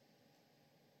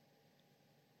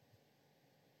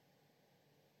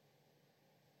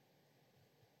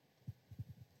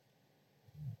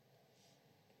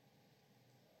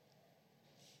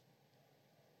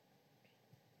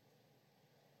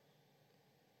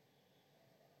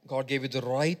 God gave you the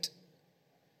right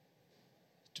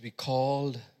to be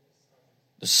called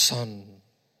the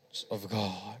sons of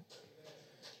God.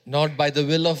 Not by the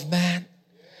will of man,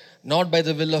 not by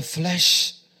the will of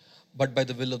flesh, but by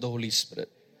the will of the Holy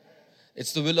Spirit.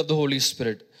 It's the will of the Holy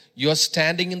Spirit. You are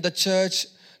standing in the church,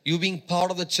 you being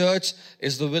part of the church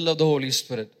is the will of the Holy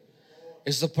Spirit.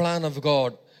 It's the plan of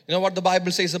God. You know what the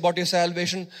Bible says about your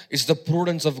salvation? It's the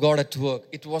prudence of God at work.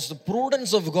 It was the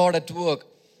prudence of God at work.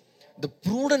 The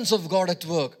prudence of God at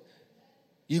work.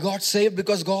 You got saved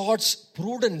because God's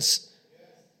prudence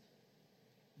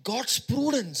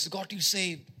got you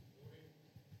saved.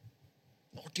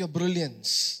 Not your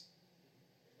brilliance.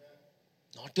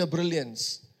 Not your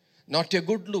brilliance. Not your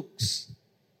good looks.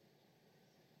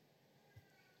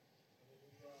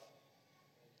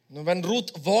 Now, when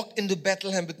Ruth walked into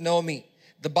Bethlehem with Naomi,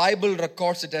 the Bible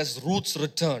records it as Ruth's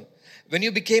return. When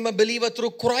you became a believer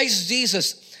through Christ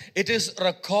Jesus, it is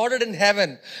recorded in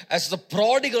heaven as the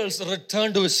prodigal's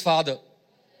return to his father.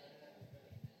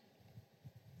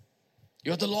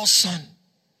 You're the lost son.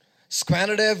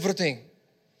 Squandered everything.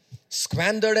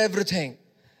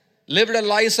 Lived a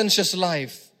licentious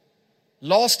life.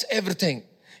 Lost everything.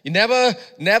 You never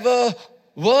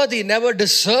worthy, never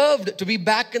deserved to be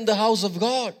back in the house of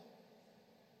God.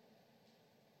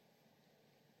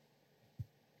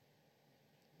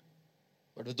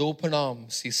 But with open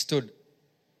arms, he stood.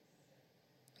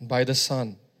 And by the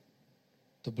Son,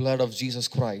 the blood of Jesus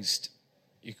Christ,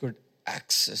 you could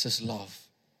access his love.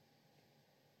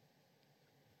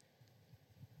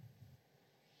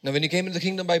 Now, when you came into the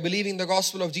kingdom by believing the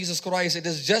gospel of Jesus Christ, it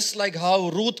is just like how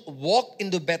Ruth walked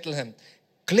into Bethlehem,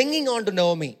 clinging on to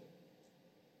Naomi.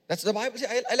 That's the Bible.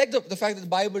 I like the fact that the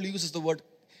Bible uses the word,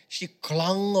 she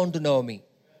clung on to Naomi.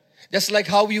 Just like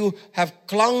how you have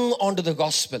clung onto the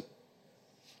gospel.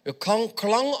 You clung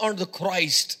onto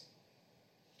Christ.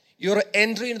 Your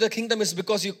entry into the kingdom is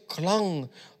because you clung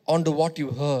onto what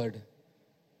you heard.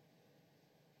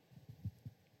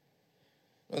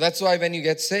 That's why when you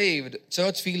get saved,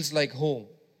 church feels like home.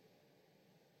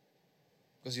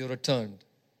 Because you returned.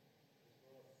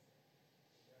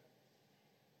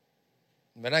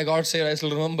 When I got saved, I still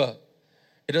remember,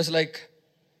 it was like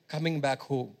coming back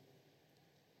home.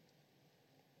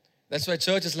 That's why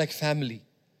church is like family.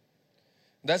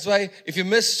 That's why if you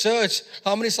miss church,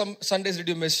 how many Sundays did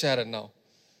you miss, Sharon, now?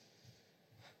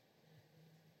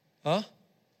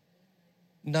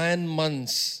 9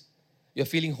 months. You're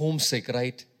feeling homesick,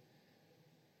 right?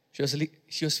 She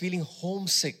was feeling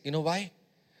homesick. You know why?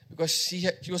 Because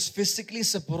she was physically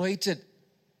separated.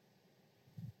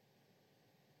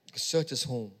 Because church is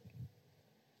home.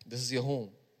 This is your home.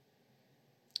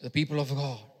 The people of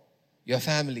God. Your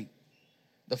family.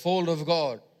 The fold of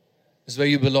God is where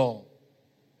you belong.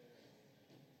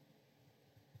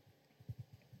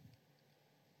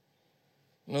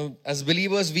 As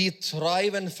believers, we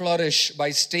thrive and flourish by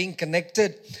staying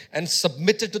connected and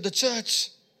submitted to the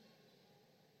church.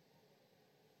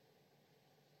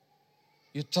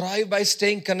 You thrive by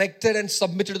staying connected and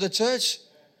submitted to the church.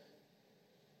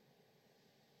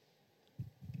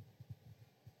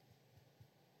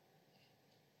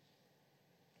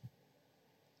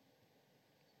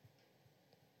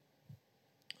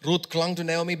 Ruth clung to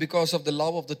Naomi because of the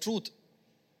love of the truth.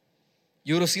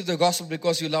 You receive the gospel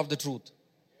because you love the truth.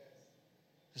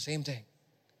 The same thing.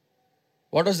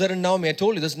 What was there in Naomi? I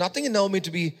told you, there's nothing in Naomi to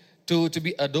be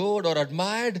adored or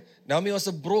admired. Naomi was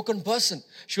a broken person.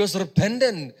 She was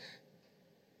repentant.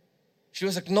 She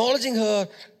was acknowledging her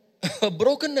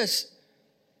brokenness.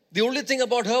 The only thing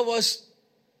about her was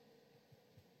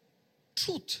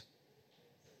truth.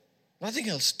 Nothing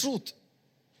else, truth.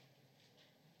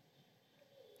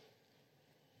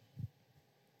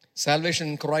 Salvation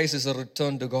in Christ is a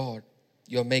return to God,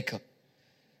 your maker.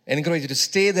 I encourage you to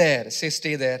stay there. Say,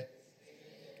 stay there.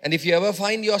 And if you ever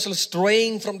find yourself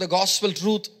straying from the gospel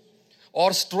truth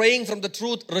or straying from the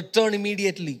truth, return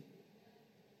immediately.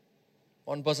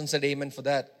 One person said amen for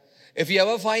that. If you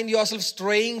ever find yourself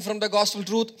straying from the gospel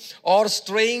truth or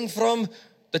straying from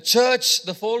the church,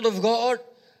 the fold of God,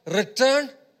 return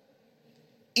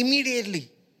immediately.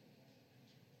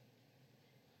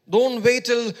 Don't wait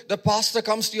till the pastor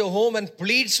comes to your home and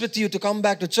pleads with you to come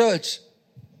back to church.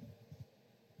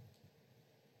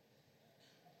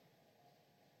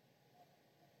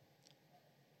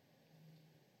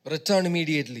 Return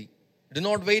immediately. Do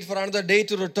not wait for another day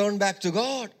to return back to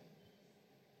God.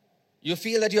 You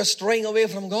feel that you're straying away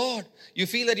from God. You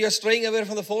feel that you're straying away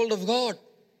from the fold of God.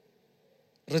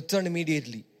 Return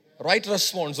immediately. Right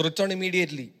response, return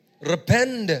immediately.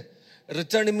 Repent,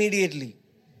 return immediately.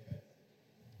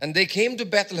 And they came to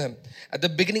Bethlehem at the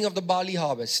beginning of the barley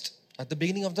harvest.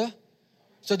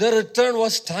 So their return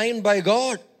was timed by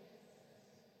God.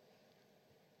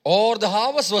 or the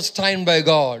harvest was timed by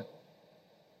God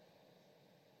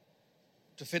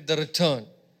to fit the return.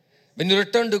 When you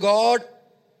return to God,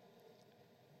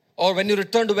 or when you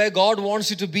return to where God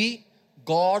wants you to be,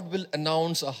 God will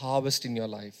announce a harvest in your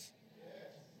life.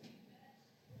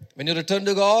 When you return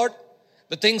to God,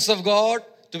 the things of God,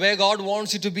 to where God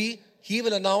wants you to be, He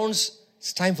will announce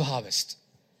it's time for harvest.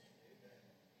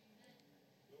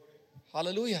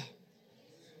 Hallelujah.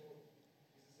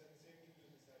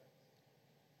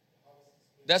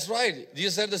 That's right.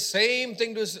 Jesus said the same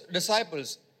thing to His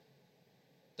disciples.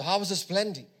 The harvest is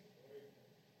plenty.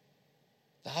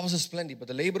 The harvest is plenty, but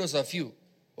the laborers are few.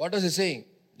 What is He saying?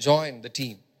 Join the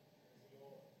team.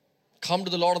 Come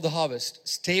to the Lord of the harvest.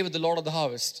 Stay with the Lord of the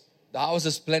harvest. The harvest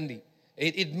is plenty.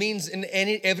 It means in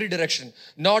every direction.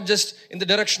 Not just in the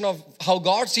direction of how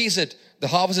God sees it. The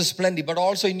harvest is plenty. But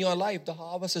also in your life, the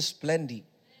harvest is plenty.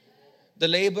 The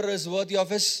laborer is worthy of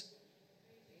his.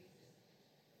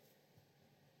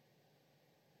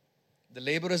 The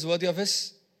laborer is worthy of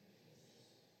his.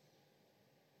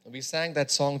 We sang that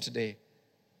song today.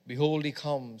 Behold, He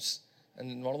comes.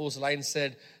 And one of those lines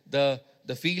said, the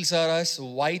fields are as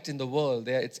white in the world.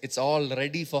 It's all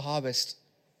ready for harvest.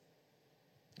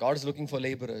 God is looking for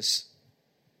laborers.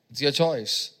 It's your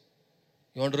choice.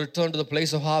 You want to return to the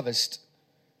place of harvest.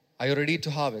 Are you ready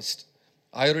to harvest?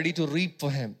 Are you ready to reap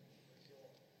for Him?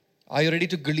 Are you ready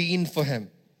to glean for Him?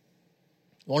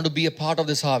 You want to be a part of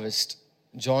this harvest?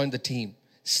 Join the team.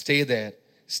 Stay there.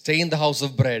 Stay in the house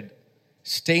of bread.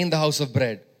 Stay in the house of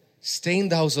bread. Stay in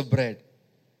the house of bread.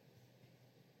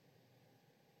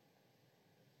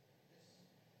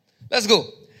 Let's go.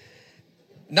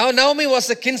 Now Naomi was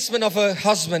the kinsman of her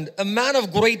husband, a man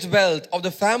of great wealth of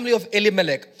the family of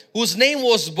Elimelech, whose name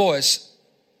was Boaz.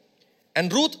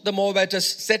 And Ruth the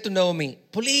Moabitess said to Naomi,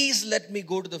 please let me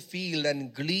go to the field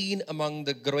and glean among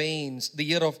the grains, the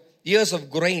years of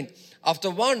grain, after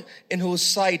one in whose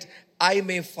sight I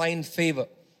may find favor.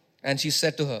 And she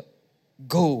said to her,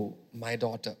 go, my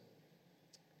daughter.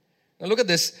 Now look at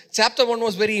this. Chapter 1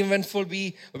 was very eventful.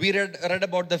 We read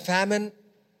about the famine,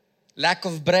 lack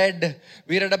of bread.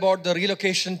 We read about the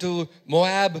relocation to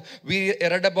Moab. We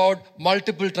read about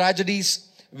multiple tragedies.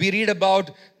 We read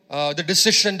about the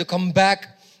decision to come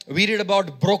back. We read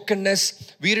about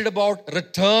brokenness. We read about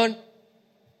return.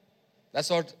 That's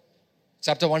what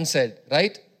chapter 1 said,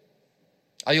 right?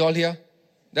 Are you all here?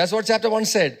 That's what chapter 1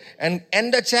 said. And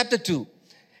end of chapter 2.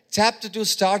 Chapter 2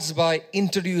 starts by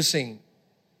introducing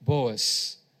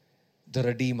Boaz, the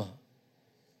Redeemer.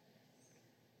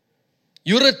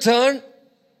 You return,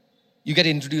 you get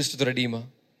introduced to the Redeemer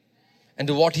and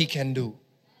to what He can do.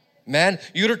 Man,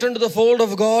 you return to the fold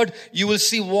of God, you will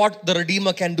see what the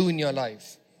Redeemer can do in your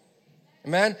life.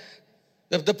 Man,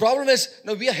 the problem is,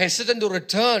 we are hesitant to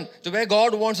return to where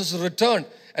God wants us to return.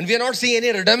 And we are not seeing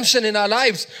any redemption in our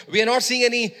lives. We are not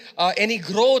seeing any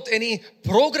growth, any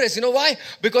progress. You know why?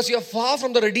 Because you are far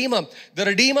from the Redeemer. The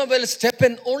Redeemer will step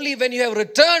in only when you have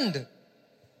returned.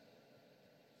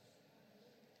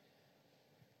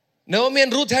 Naomi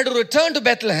and Ruth had to return to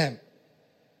Bethlehem.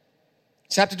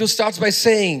 Chapter 2 starts by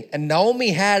saying, and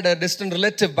Naomi had a distant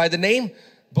relative by the name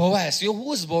Boaz. You know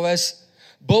who is Boaz?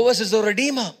 Boaz is the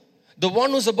Redeemer. The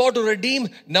one who's about to redeem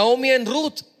Naomi and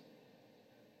Ruth.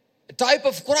 A type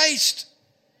of Christ.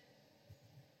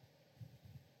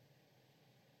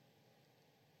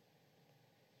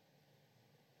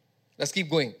 Let's keep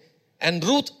going. And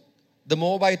Ruth, the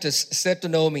Moabitess, said to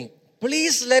Naomi,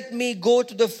 please let me go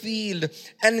to the field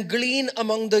and glean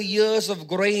among the ears of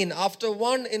grain after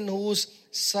one in whose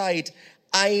sight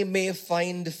I may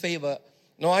find favor.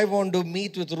 Now I want to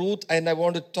meet with Ruth and I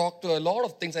want to talk to a lot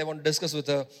of things I want to discuss with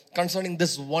her concerning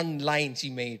this one line she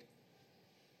made.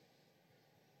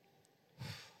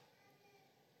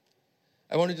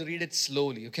 I want you to read it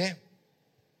slowly, okay?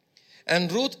 And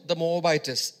Ruth the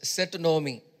Moabitess said to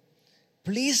Naomi,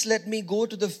 please let me go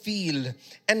to the field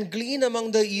and glean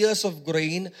among the ears of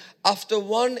grain after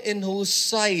one in whose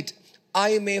sight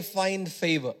I may find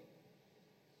favor.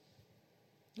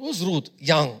 Who's Ruth?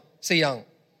 Young. Say young.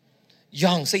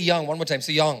 Young. Say young. One more time.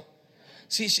 Say young.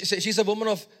 See, she's a woman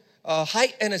of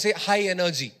high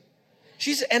energy.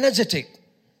 She's energetic.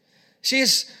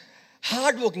 She's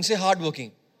hardworking. Say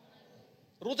hardworking.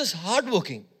 Ruth is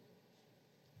hardworking.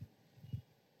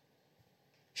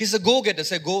 She's a go-getter.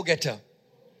 Say go-getter.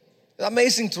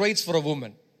 Amazing traits for a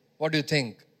woman. What do you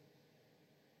think?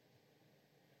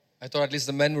 I thought at least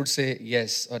the men would say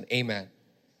yes or amen.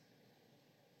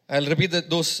 I'll repeat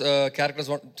those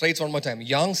traits one more time.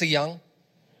 Young, say young.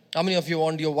 How many of you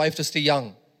want your wife to stay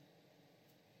young?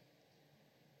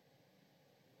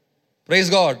 Praise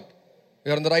God.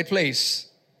 You're in the right place.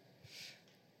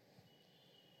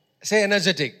 Say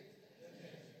energetic.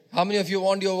 How many of you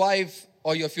want your wife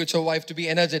or your future wife to be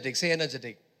energetic? Say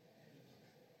energetic.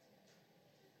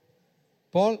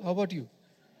 Paul, how about you?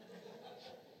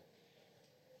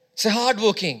 Say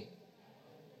hardworking.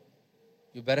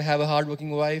 You better have a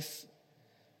hardworking wife.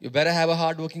 You better have a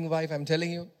hardworking wife. I'm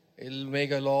telling you, it'll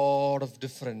make a lot of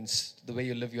difference to the way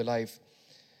you live your life.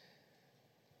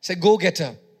 Say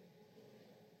go-getter.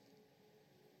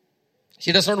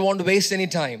 She does not want to waste any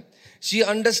time. She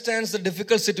understands the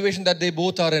difficult situation that they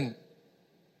both are in.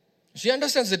 She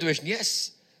understands the situation.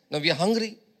 Yes. Now we are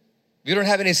hungry. We don't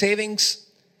have any savings.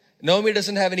 Naomi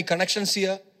doesn't have any connections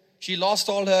here. She lost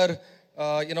all her,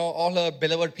 all her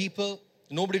beloved people.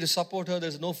 Nobody to support her.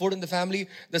 There's no food in the family.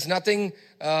 There's nothing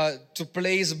to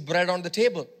place bread on the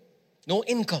table. No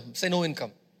income. Say no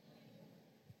income.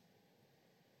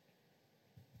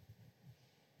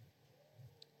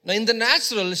 Now in the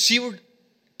natural, she would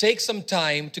take some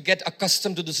time to get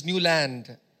accustomed to this new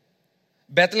land.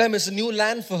 Bethlehem is a new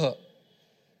land for her.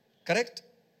 Correct?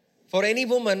 For any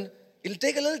woman, it'll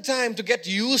take a little time to get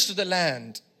used to the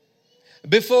land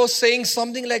before saying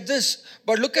something like this.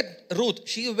 But look at Ruth.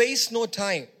 She wastes no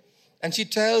time. And she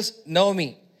tells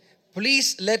Naomi,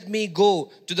 please let me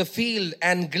go to the field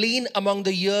and glean among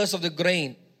the ears of the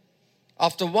grain,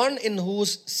 after one in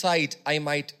whose sight I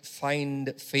might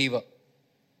find favor.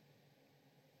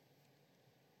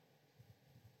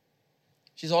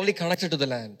 She's already connected to the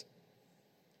land.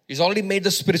 She's already made the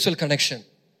spiritual connection.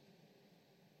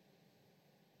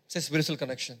 Say spiritual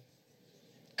connection.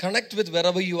 Connect with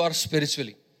wherever you are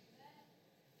spiritually.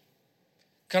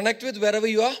 Connect with wherever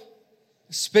you are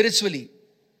spiritually.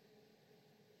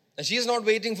 And she is not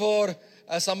waiting for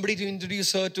somebody to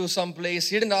introduce her to some place.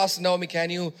 She didn't ask Naomi, can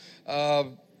you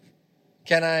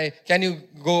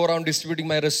go around distributing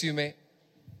my resume?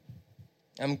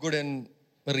 I'm good in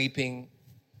reaping.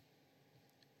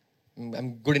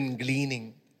 I'm good in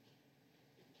gleaning.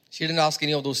 She didn't ask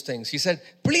any of those things. She said,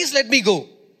 please let me go.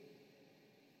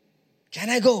 Can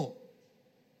I go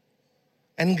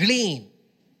and glean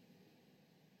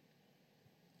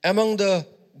among the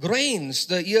grains,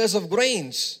 the ears of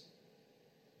grains?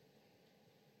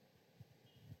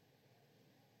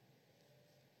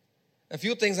 A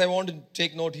few things I want to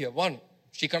take note here. One,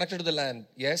 she connected to the land,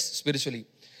 yes, spiritually.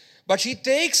 But she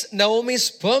takes Naomi's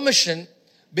permission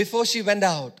before she went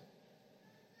out.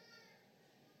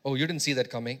 Oh, you didn't see that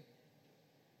coming.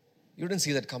 You didn't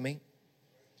see that coming.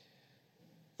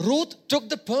 Ruth took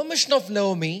the permission of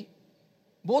Naomi.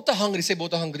 Both are hungry. Say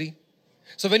both are hungry.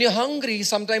 So when you're hungry,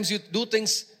 sometimes you do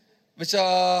things which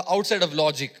are outside of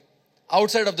logic,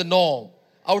 outside of the norm,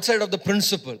 outside of the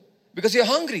principle. Because you're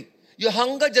hungry. Your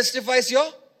hunger justifies your...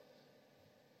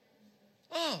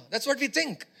 that's what we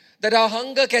think. That our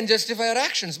hunger can justify our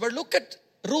actions. But look at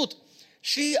Ruth.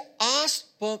 She asked...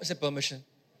 Say permission.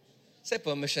 Say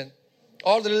permission.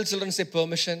 All the little children say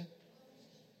permission.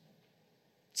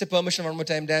 Say permission one more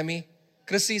time, Dammy.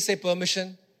 Chrissy, say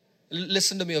permission.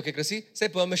 Listen to me, okay, Chrissy? Say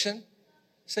permission.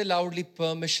 Say loudly,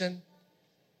 permission.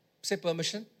 Say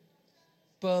permission.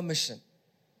 Permission.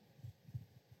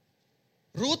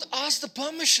 Ruth asked the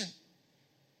permission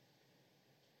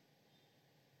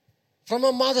from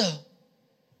her mother,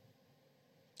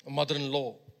 a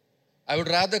mother-in-law. I would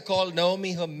rather call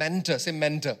Naomi her mentor. Say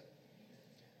mentor.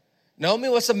 Naomi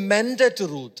was a mentor to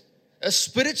Ruth, a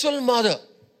spiritual mother.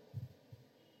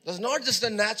 It was not just a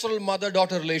natural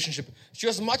mother-daughter relationship. She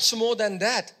was much more than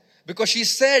that, because she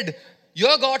said,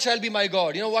 your God shall be my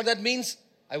God. You know what that means?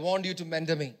 I want you to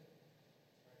mentor me.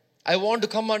 I want to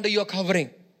come under your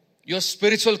covering, your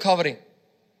spiritual covering.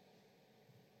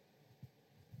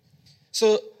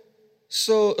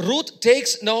 So Ruth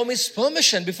takes Naomi's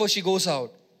permission before she goes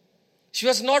out. She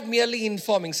was not merely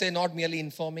informing. Say not merely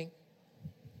informing.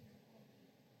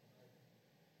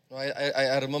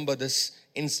 I remember this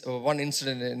one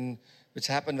incident which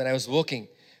happened when I was working.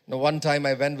 One time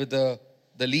I went with the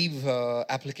leave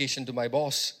application to my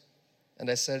boss, and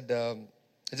I said,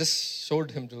 I just showed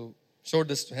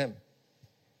this to him,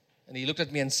 and he looked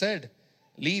at me and said,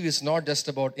 leave is not just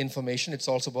about information, it's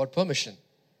also about permission.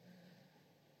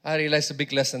 I realized a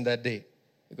big lesson that day,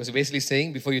 because he's basically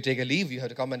saying, before you take a leave, you have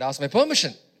to come and ask my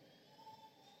permission.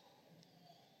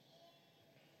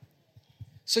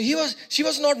 So she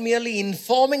was not merely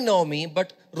informing Naomi,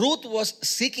 but Ruth was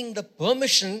seeking the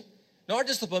permission, not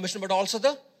just the permission, but also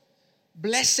the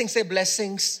blessings. Say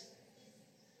blessings.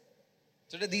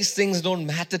 Today these things don't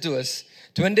matter to us.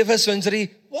 21st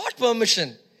century, what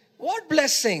permission? What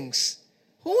blessings?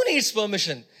 Who needs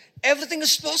permission? Everything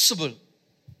is possible.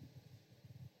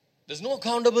 There's no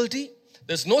accountability.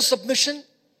 There's no submission.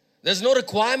 There's no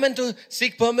requirement to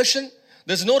seek permission.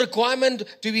 There's no requirement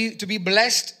to be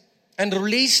blessed and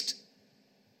released.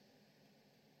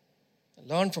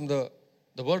 Learn from the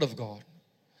Word of God.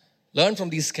 Learn from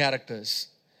these characters.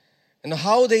 And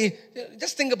how they,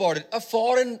 just think about it. A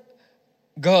foreign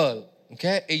girl,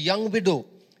 okay, a young widow.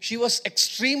 She was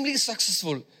extremely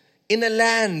successful in a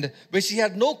land which she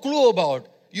had no clue about.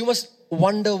 You must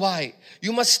wonder why.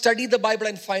 You must study the Bible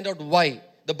and find out why.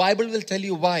 The Bible will tell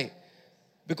you why.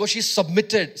 Because she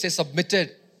submitted, say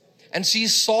submitted. And she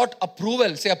sought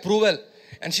approval, say approval.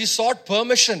 And she sought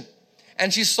permission.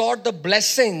 And she sought the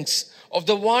blessings of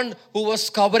the one who was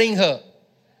covering her.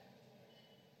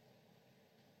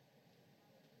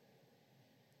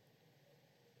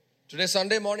 Today,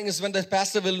 Sunday morning, is when the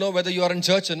pastor will know whether you are in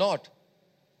church or not.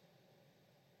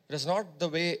 It is not the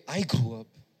way I grew up.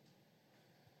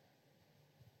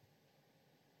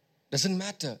 Doesn't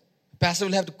matter. Pastor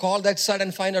will have to call that son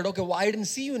and find out, okay, why I didn't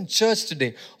see you in church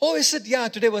today? Oh, is it? Yeah,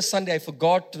 today was Sunday. I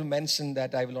forgot to mention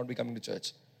that I will not be coming to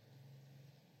church.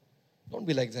 Don't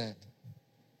be like that.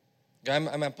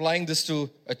 I'm applying this to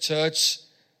a church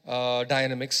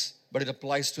dynamics, but it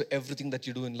applies to everything that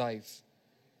you do in life.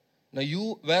 Now,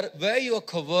 where you are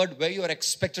covered, where you are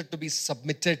expected to be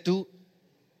submitted to,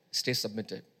 stay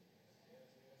submitted.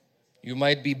 You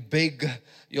might be big,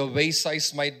 your waist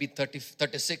size might be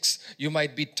 36, you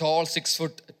might be tall, 6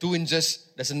 foot 2 inches,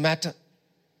 doesn't matter.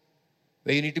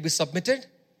 Where you need to be submitted,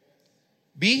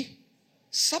 be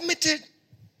submitted.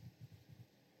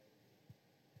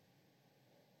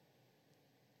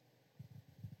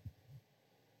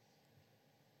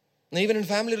 Now, even in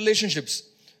family relationships,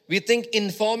 we think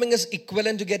informing is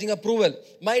equivalent to getting approval.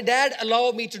 My dad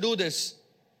allowed me to do this.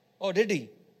 Oh, did he?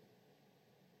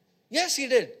 Yes, he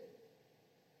did.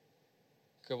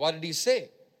 Okay, what did he say?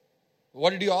 What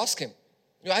did you ask him?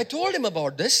 I told him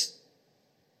about this.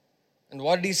 And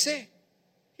what did he say?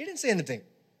 He didn't say anything.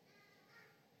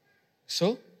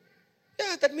 So,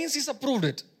 yeah, that means he's approved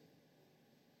it.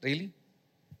 Really?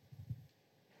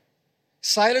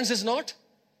 Silence is not?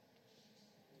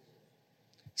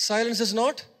 Silence is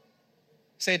not?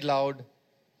 Say it loud.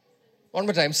 One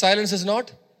more time. Silence is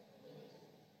not?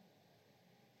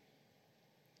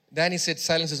 Danny said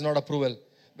silence is not approval.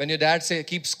 When your dad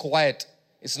keeps quiet,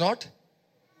 it's not?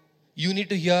 You need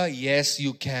to hear, yes,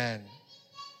 you can.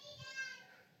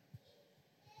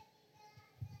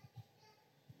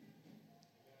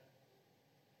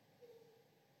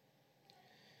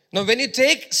 Now, when you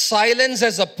take silence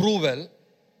as approval, you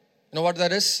know what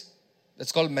that is?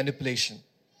 That's called manipulation.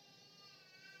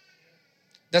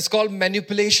 That's called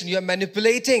manipulation. You are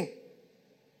manipulating.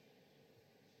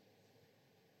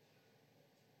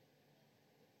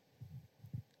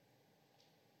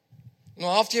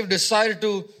 Now, after you've decided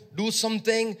to do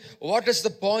something, what is the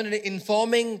point in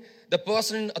informing the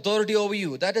person in authority over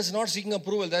you? That is not seeking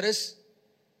approval. That is,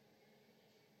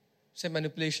 say,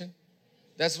 manipulation.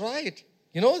 That's right.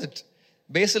 You know that.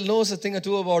 Basil knows a thing or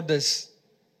two about this.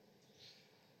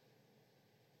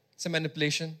 It's a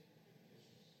manipulation.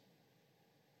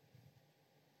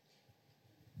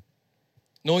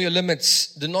 Know your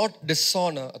limits. Do not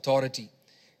dishonor authority.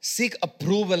 Seek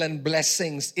approval and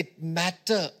blessings. It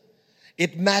matters.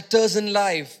 It matters in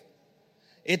life.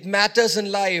 It matters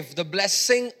in life. The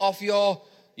blessing of your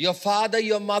father,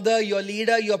 your mother, your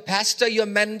leader, your pastor, your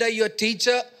mentor, your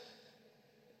teacher,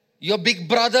 your big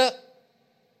brother.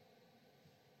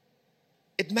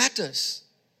 It matters.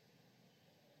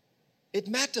 It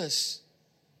matters.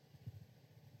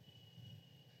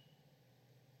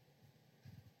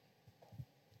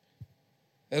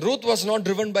 Ruth was not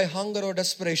driven by hunger or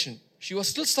desperation. She was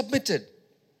still submitted.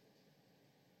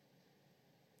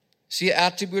 She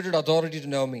attributed authority to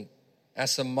Naomi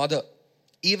as a mother,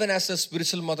 even as a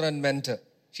spiritual mother and mentor.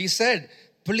 She said,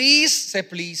 please, say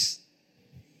please.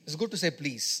 It's good to say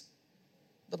please.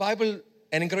 The Bible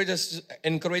encourages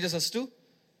us to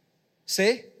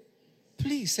say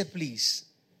please, say please.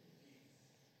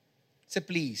 Say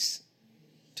please.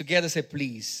 Together say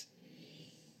please.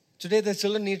 Today the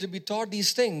children need to be taught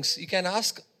these things. You can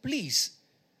ask please.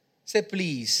 Say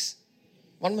please.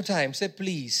 One more time, say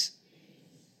please.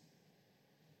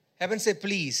 Heaven, say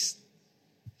please.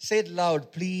 Say it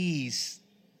loud, please.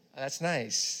 That's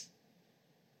nice.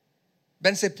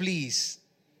 Ben, say please.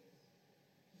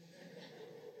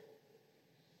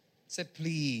 Say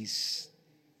please.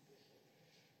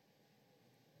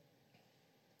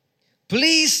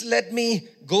 Please let me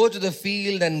go to the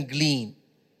field and glean.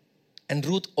 And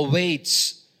Ruth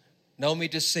awaits Naomi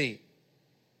to say,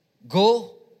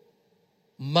 go,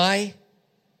 my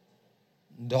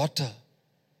daughter.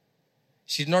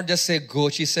 She did not just say go,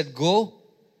 she said go,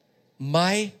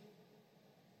 the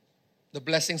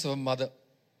blessings of a mother.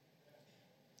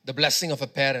 The blessing of a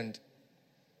parent.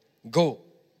 Go,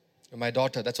 my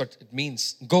daughter. That's what it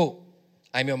means. Go,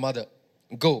 I'm your mother.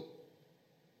 Go.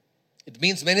 It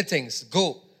means many things.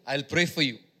 Go, I'll pray for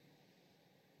you.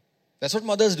 That's what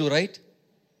mothers do, right?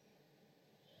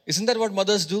 Isn't that what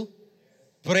mothers do?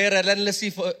 Pray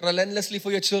relentlessly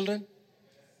for your children.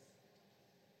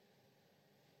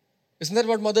 Isn't that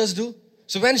what mothers do?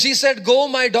 So when she said, go,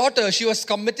 my daughter, she was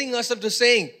committing herself to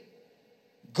saying,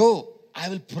 go, I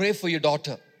will pray for your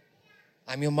daughter.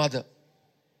 I'm your mother.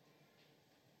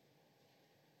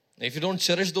 If you don't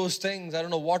cherish those things, I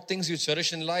don't know what things you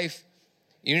cherish in life.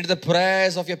 You need the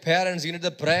prayers of your parents. You need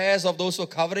the prayers of those who are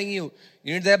covering you.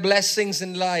 You need their blessings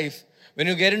in life. When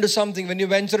you get into something, when you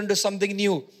venture into something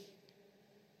new,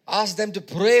 ask them to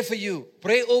pray for you.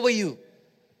 Pray over you.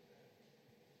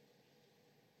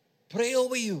 Pray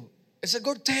over you. It's a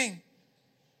good thing.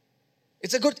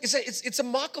 It's a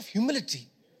mark of humility.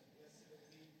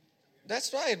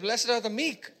 That's right. Blessed are the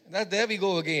meek. There we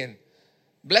go again.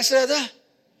 Blessed are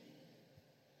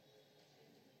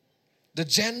the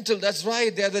gentle. That's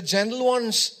right. They are the gentle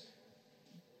ones.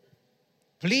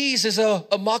 Please is a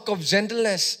mark of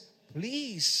gentleness.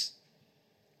 Please.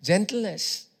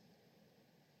 Gentleness.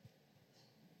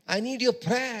 I need your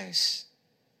prayers.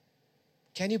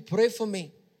 Can you pray for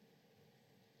me?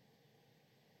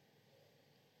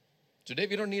 Today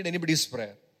we don't need anybody's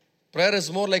prayer. Prayer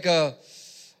is more like I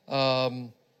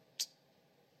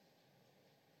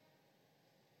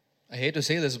hate to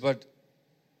say this, but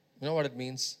you know what it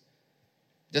means?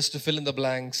 Just to fill in the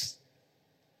blanks.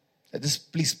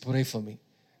 Just please pray for me.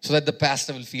 So that the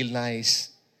pastor will feel nice.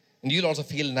 And you'll also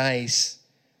feel nice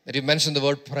that you mentioned the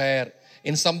word prayer.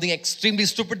 In something extremely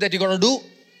stupid that you're going to do,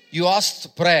 you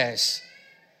asked prayers.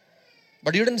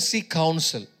 But you didn't seek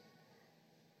counsel.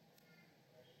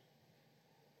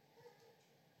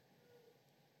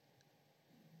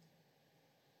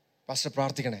 Pastor,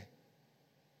 പ്രാർത്ഥിക്കണേ.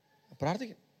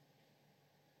 പ്രാർത്ഥിക്കണം.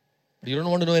 But you don't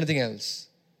want to know anything else.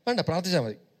 വേണ്ട, പ്രാർത്ഥിച്ചാൽ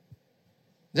മതി.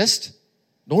 Just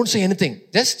don't say anything.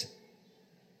 Just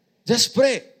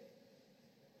pray.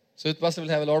 So the pastor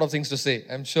will have a lot of things to say,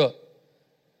 I'm sure.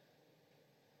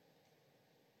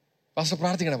 Pastor,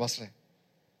 പ്രാർത്ഥിക്കണേ പാസ്റ്ററെ.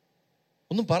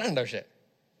 ഒന്നും പറയണ്ട പക്ഷേ.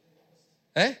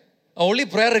 Only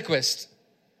prayer request.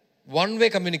 One-way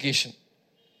communication.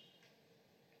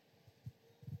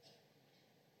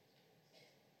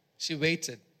 She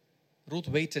waited. Ruth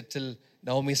waited till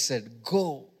Naomi said,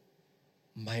 go,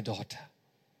 my daughter.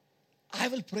 I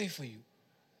will pray for you.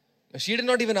 She did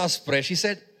not even ask prayer. She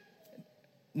said,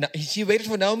 she waited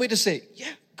for Naomi to say,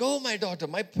 yeah, go, my daughter.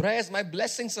 My prayers, my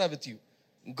blessings are with you.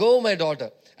 Go, my daughter.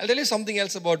 I'll tell you something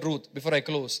else about Ruth before I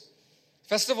close.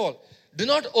 First of all, do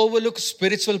not overlook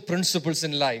spiritual principles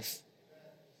in life.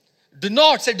 Do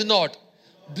not,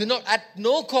 at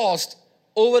no cost,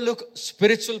 overlook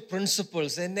spiritual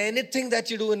principles in anything that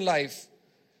you do in life.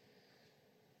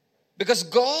 Because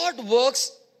God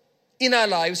works in our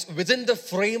lives within the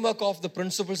framework of the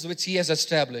principles which He has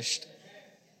established.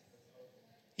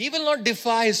 He will not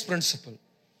defy His principle.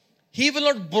 He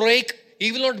will not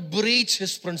breach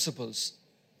His principles.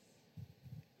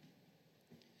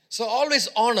 So always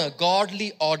honor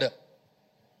godly order.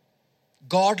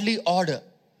 Godly order.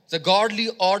 The godly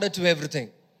order to everything.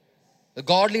 The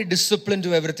godly discipline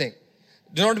to everything.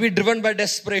 Do not be driven by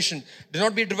desperation. Do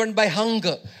not be driven by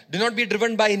hunger. Do not be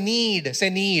driven by need. Say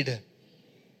need.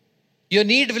 Your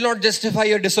need will not justify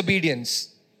your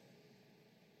disobedience.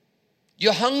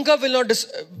 Your hunger will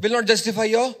not justify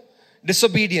your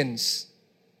disobedience.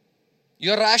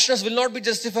 Your rashness will not be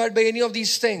justified by any of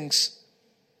these things.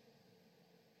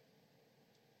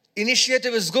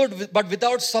 Initiative is good, but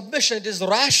without submission it is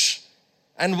rash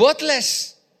and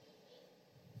worthless.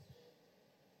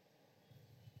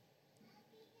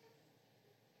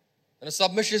 And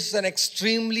submission is an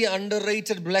extremely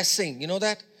underrated blessing. You know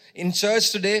that? In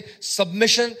church today,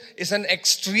 submission is an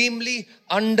extremely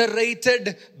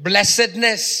underrated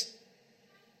blessedness.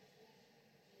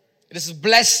 It is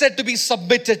blessed to be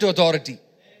submitted to authority.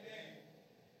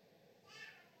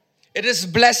 It is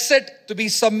blessed to be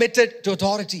submitted to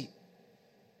authority.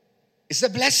 It's a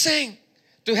blessing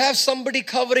to have somebody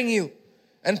covering you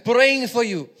and praying for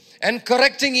you and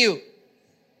correcting you.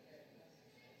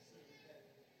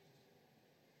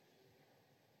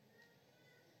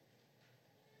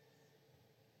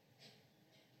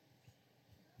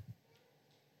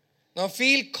 Now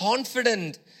feel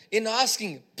confident in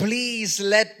asking, please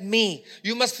let me.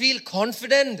 You must feel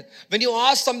confident when you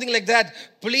ask something like that.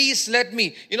 Please let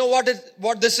me. You know what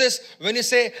this is? When you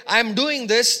say, I am doing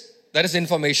this, that is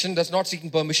information. That's not seeking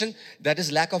permission. That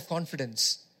is lack of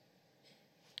confidence.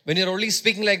 When you're only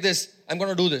speaking like this, I'm going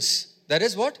to do this. That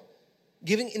is what?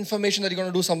 giving information that you're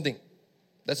going to do something.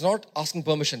 That's not asking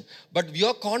permission. But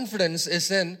your confidence is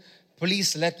in,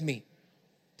 please let me.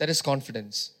 That is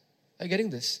confidence. Are you getting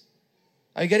this?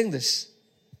 Are you getting this?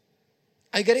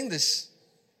 Are you getting this?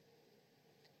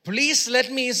 Please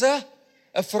let me is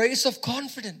a phrase of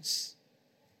confidence.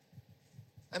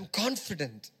 I'm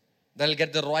confident that I'll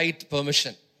get the right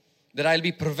permission, that I'll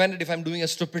be prevented if I'm doing a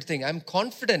stupid thing. I'm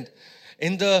confident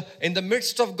in the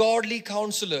midst of godly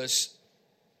counselors,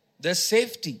 there's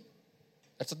safety.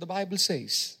 That's what the Bible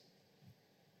says.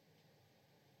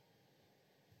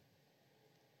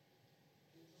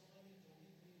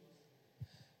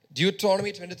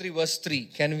 Deuteronomy 23 verse 3.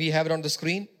 Can we have it on the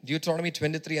screen? Deuteronomy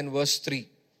 23 and verse 3.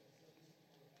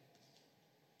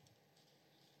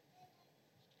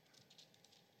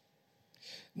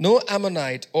 No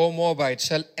Ammonite or Moabite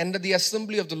shall enter the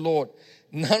assembly of the Lord.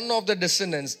 None of the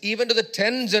descendants, even to the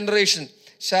 10th generation,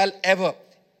 shall ever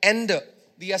enter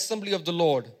the assembly of the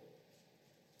Lord.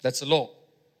 That's the law.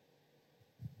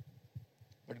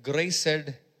 But grace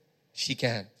said she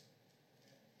can.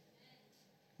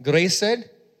 Grace said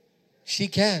she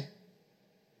can.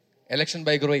 Election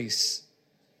by grace.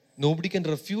 Nobody can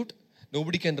refute,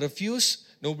 nobody can refuse,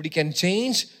 nobody can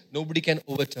change, nobody can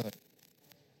overturn.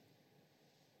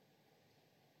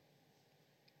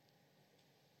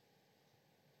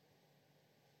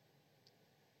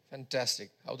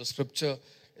 Fantastic how the scripture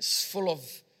is full of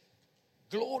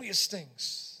glorious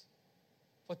things.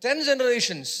 For 10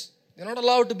 generations, they're not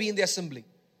allowed to be in the assembly.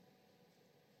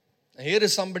 And here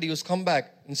is somebody who's come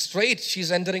back and straight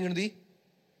she's entering into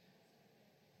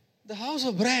the house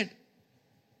of bread.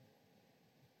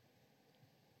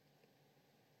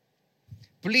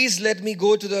 Please let me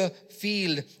go to the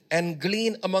field and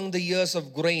glean among the ears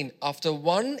of grain after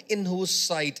one in whose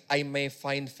sight I may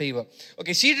find favor.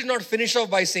 Okay, she did not finish off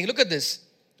by saying, look at this,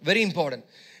 very important.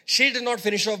 She did not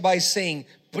finish off by saying,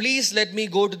 please let me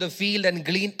go to the field and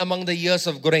glean among the ears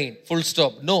of grain. Full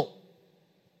stop. No.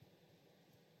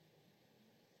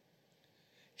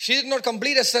 She did not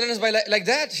complete a sentence by like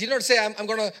that. She did not say, I'm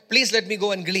going to, please let me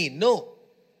go and glean. No.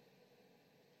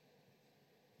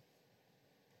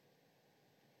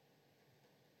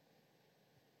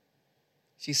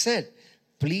 She said,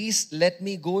 please let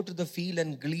me go to the field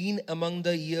and glean among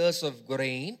the ears of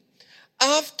grain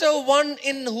after one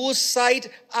in whose sight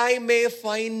I may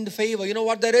find favor. You know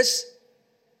what that is?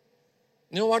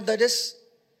 You know what that is?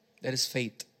 That is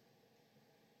faith.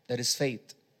 That is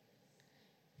faith.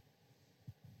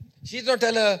 She did not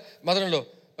tell her mother-in-law,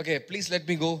 okay, please let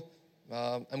me go.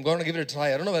 I'm going to give it a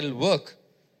try. I don't know whether it will work.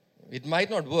 It might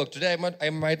not work. Today I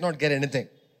might not get anything.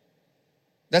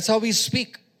 That's how we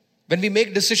speak. When we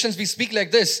make decisions, we speak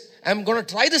like this. I'm going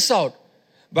to try this out,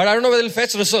 but I don't know whether it will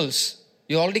fetch results.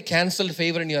 You already cancelled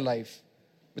favor in your life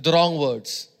with the wrong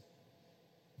words.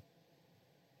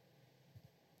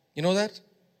 You know that?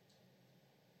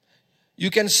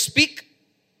 You can speak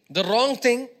the wrong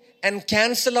thing and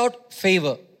cancel out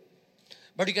favor.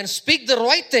 But you can speak the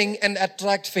right thing and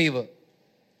attract favor.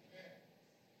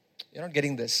 You're not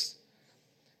getting this.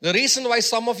 The reason why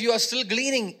some of you are still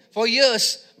gleaning for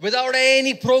years without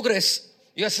any progress,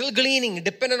 you are still gleaning,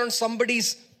 dependent on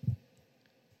somebody's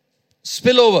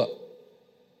spillover.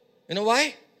 You know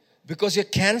why? Because you're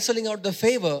cancelling out the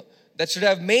favor that should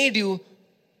have made you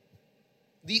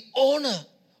the owner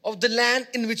of the land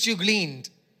in which you gleaned.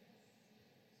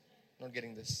 Not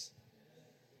getting this.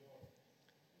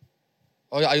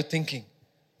 Or are you thinking,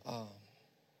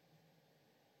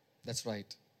 that's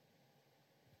right.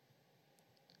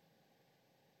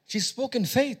 She spoke in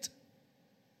faith.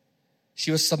 She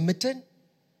was submitted.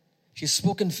 She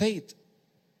spoke in faith.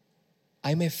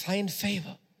 I may find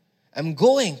favor. I'm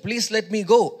going. Please let me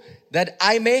go. That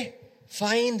I may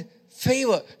find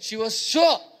favor. She was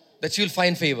sure that she will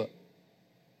find favor.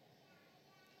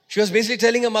 She was basically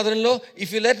telling her mother-in-law,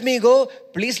 if you let me go,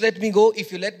 please let me go.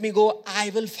 If you let me go, I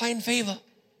will find favor.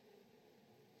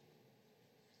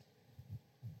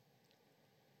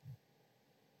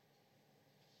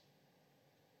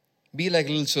 Be like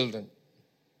little children.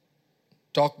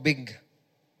 Talk big.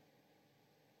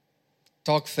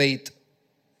 Talk faith.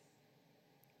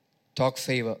 Talk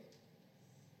favor.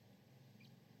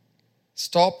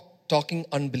 Stop talking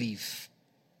unbelief.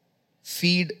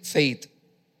 Feed faith.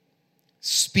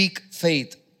 Speak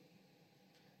faith.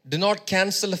 Do not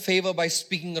cancel favor by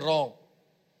speaking wrong.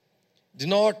 Do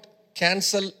not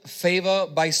cancel favor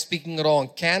by speaking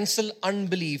wrong. Cancel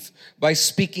unbelief by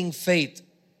speaking faith.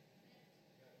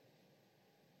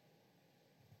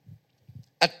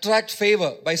 Attract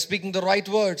favor by speaking the right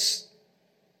words.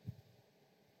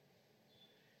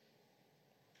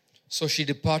 So she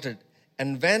departed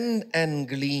and went and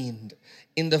gleaned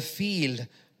in the field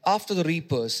after the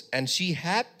reapers. And she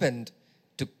happened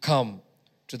to come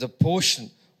to the portion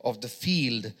of the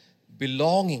field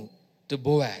belonging to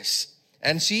Boaz.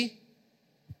 And she,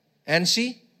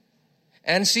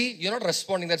 you're not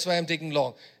responding, that's why I'm taking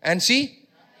long. And she,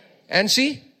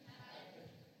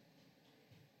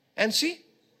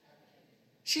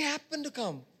 she happened to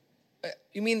come.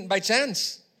 You mean by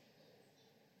chance?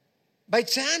 By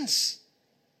chance.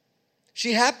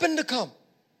 She happened to come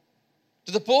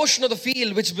to the portion of the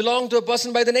field which belonged to a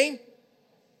person by the name.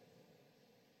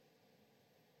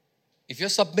 If you're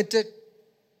submitted,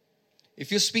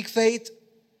 if you speak faith,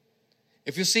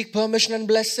 if you seek permission and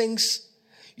blessings,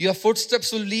 your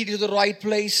footsteps will lead you to the right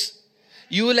place.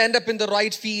 You will end up in the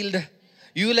right field.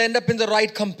 You will end up in the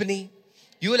right company.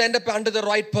 You will end up under the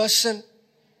right person.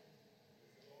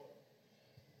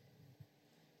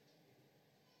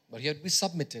 But you have to be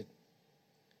submitted.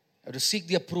 You have to seek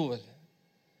the approval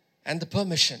and the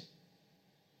permission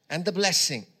and the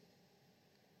blessing.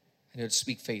 And you have to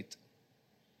speak faith.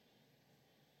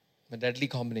 A deadly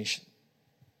combination.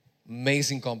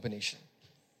 Amazing combination.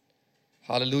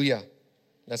 Hallelujah.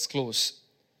 Let's close.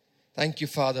 Thank you,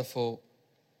 Father, for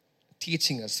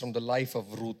teaching us from the life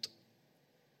of Ruth.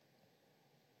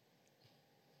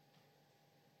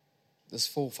 These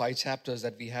 4-5 chapters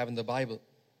that we have in the Bible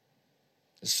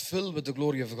is filled with the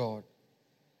glory of God.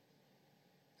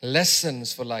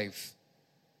 Lessons for life.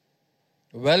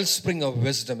 Wellspring of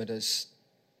wisdom it is.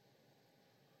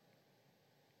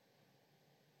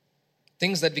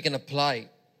 Things that we can apply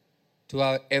to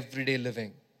our everyday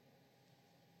living.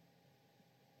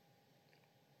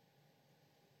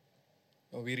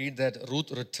 We read that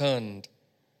Ruth returned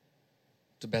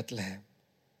to Bethlehem.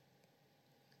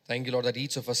 Thank you, Lord, that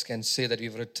each of us can say that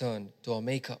we've returned to our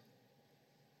Maker.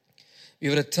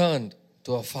 We've returned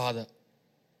to our Father.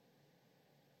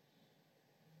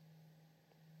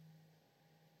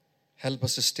 Help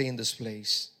us to stay in this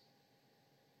place,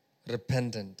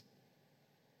 repentant,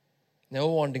 never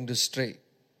wanting to stray,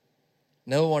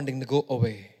 never wanting to go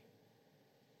away,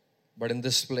 but in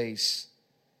this place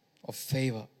of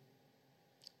favor,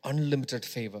 unlimited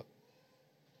favor,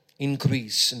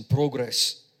 increase and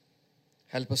progress.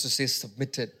 Help us to stay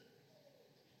submitted,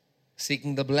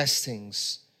 seeking the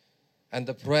blessings and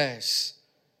the prayers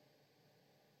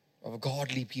of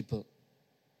godly people.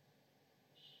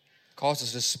 Cause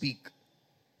us to speak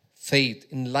faith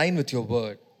in line with your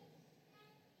word.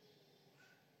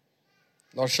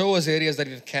 Lord, show us areas that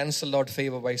we've cancelled out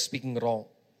favor by speaking wrong.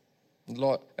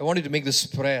 Lord, I want you to make this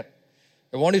prayer.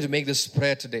 I want you to make this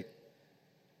prayer today.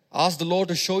 Ask the Lord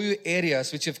to show you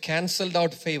areas which you've cancelled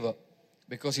out favor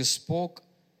because you spoke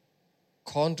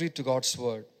contrary to God's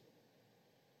word.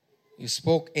 You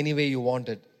spoke any way you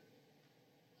wanted.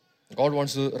 God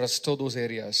wants to restore those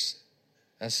areas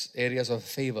as areas of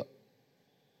favor.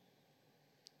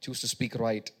 Choose to speak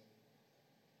right.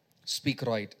 Speak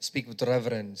right. Speak with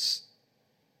reverence.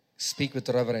 Speak with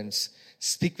reverence.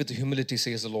 Speak with humility,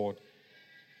 says the Lord.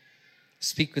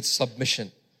 Speak with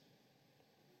submission.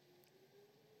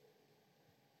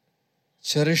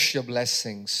 Cherish your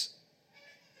blessings.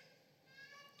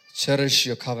 Cherish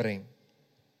your covering.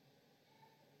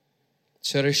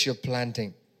 Cherish your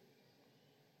planting.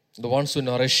 The ones who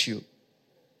nourish you.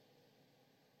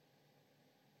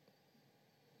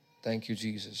 Thank you,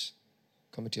 Jesus.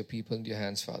 Commit your people into your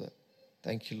hands, Father.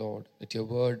 Thank you, Lord, that your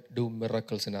word do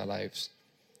miracles in our lives.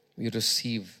 We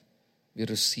receive the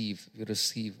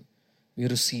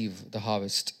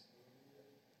harvest.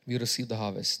 We receive the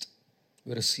harvest.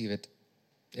 We receive it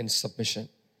in submission.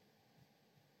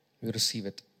 We receive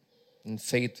it. In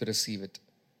faith, we receive it.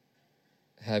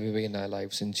 Have your way in our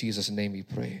lives. In Jesus' name we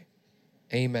pray.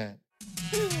 Amen.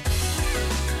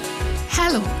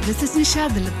 Hello, this is Nisha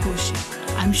Dilip Koshi.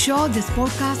 I'm sure this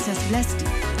podcast has blessed you.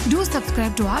 Do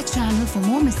subscribe to our channel for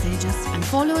more messages and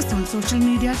follow us on social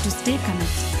media to stay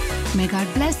connected. May God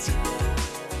bless you.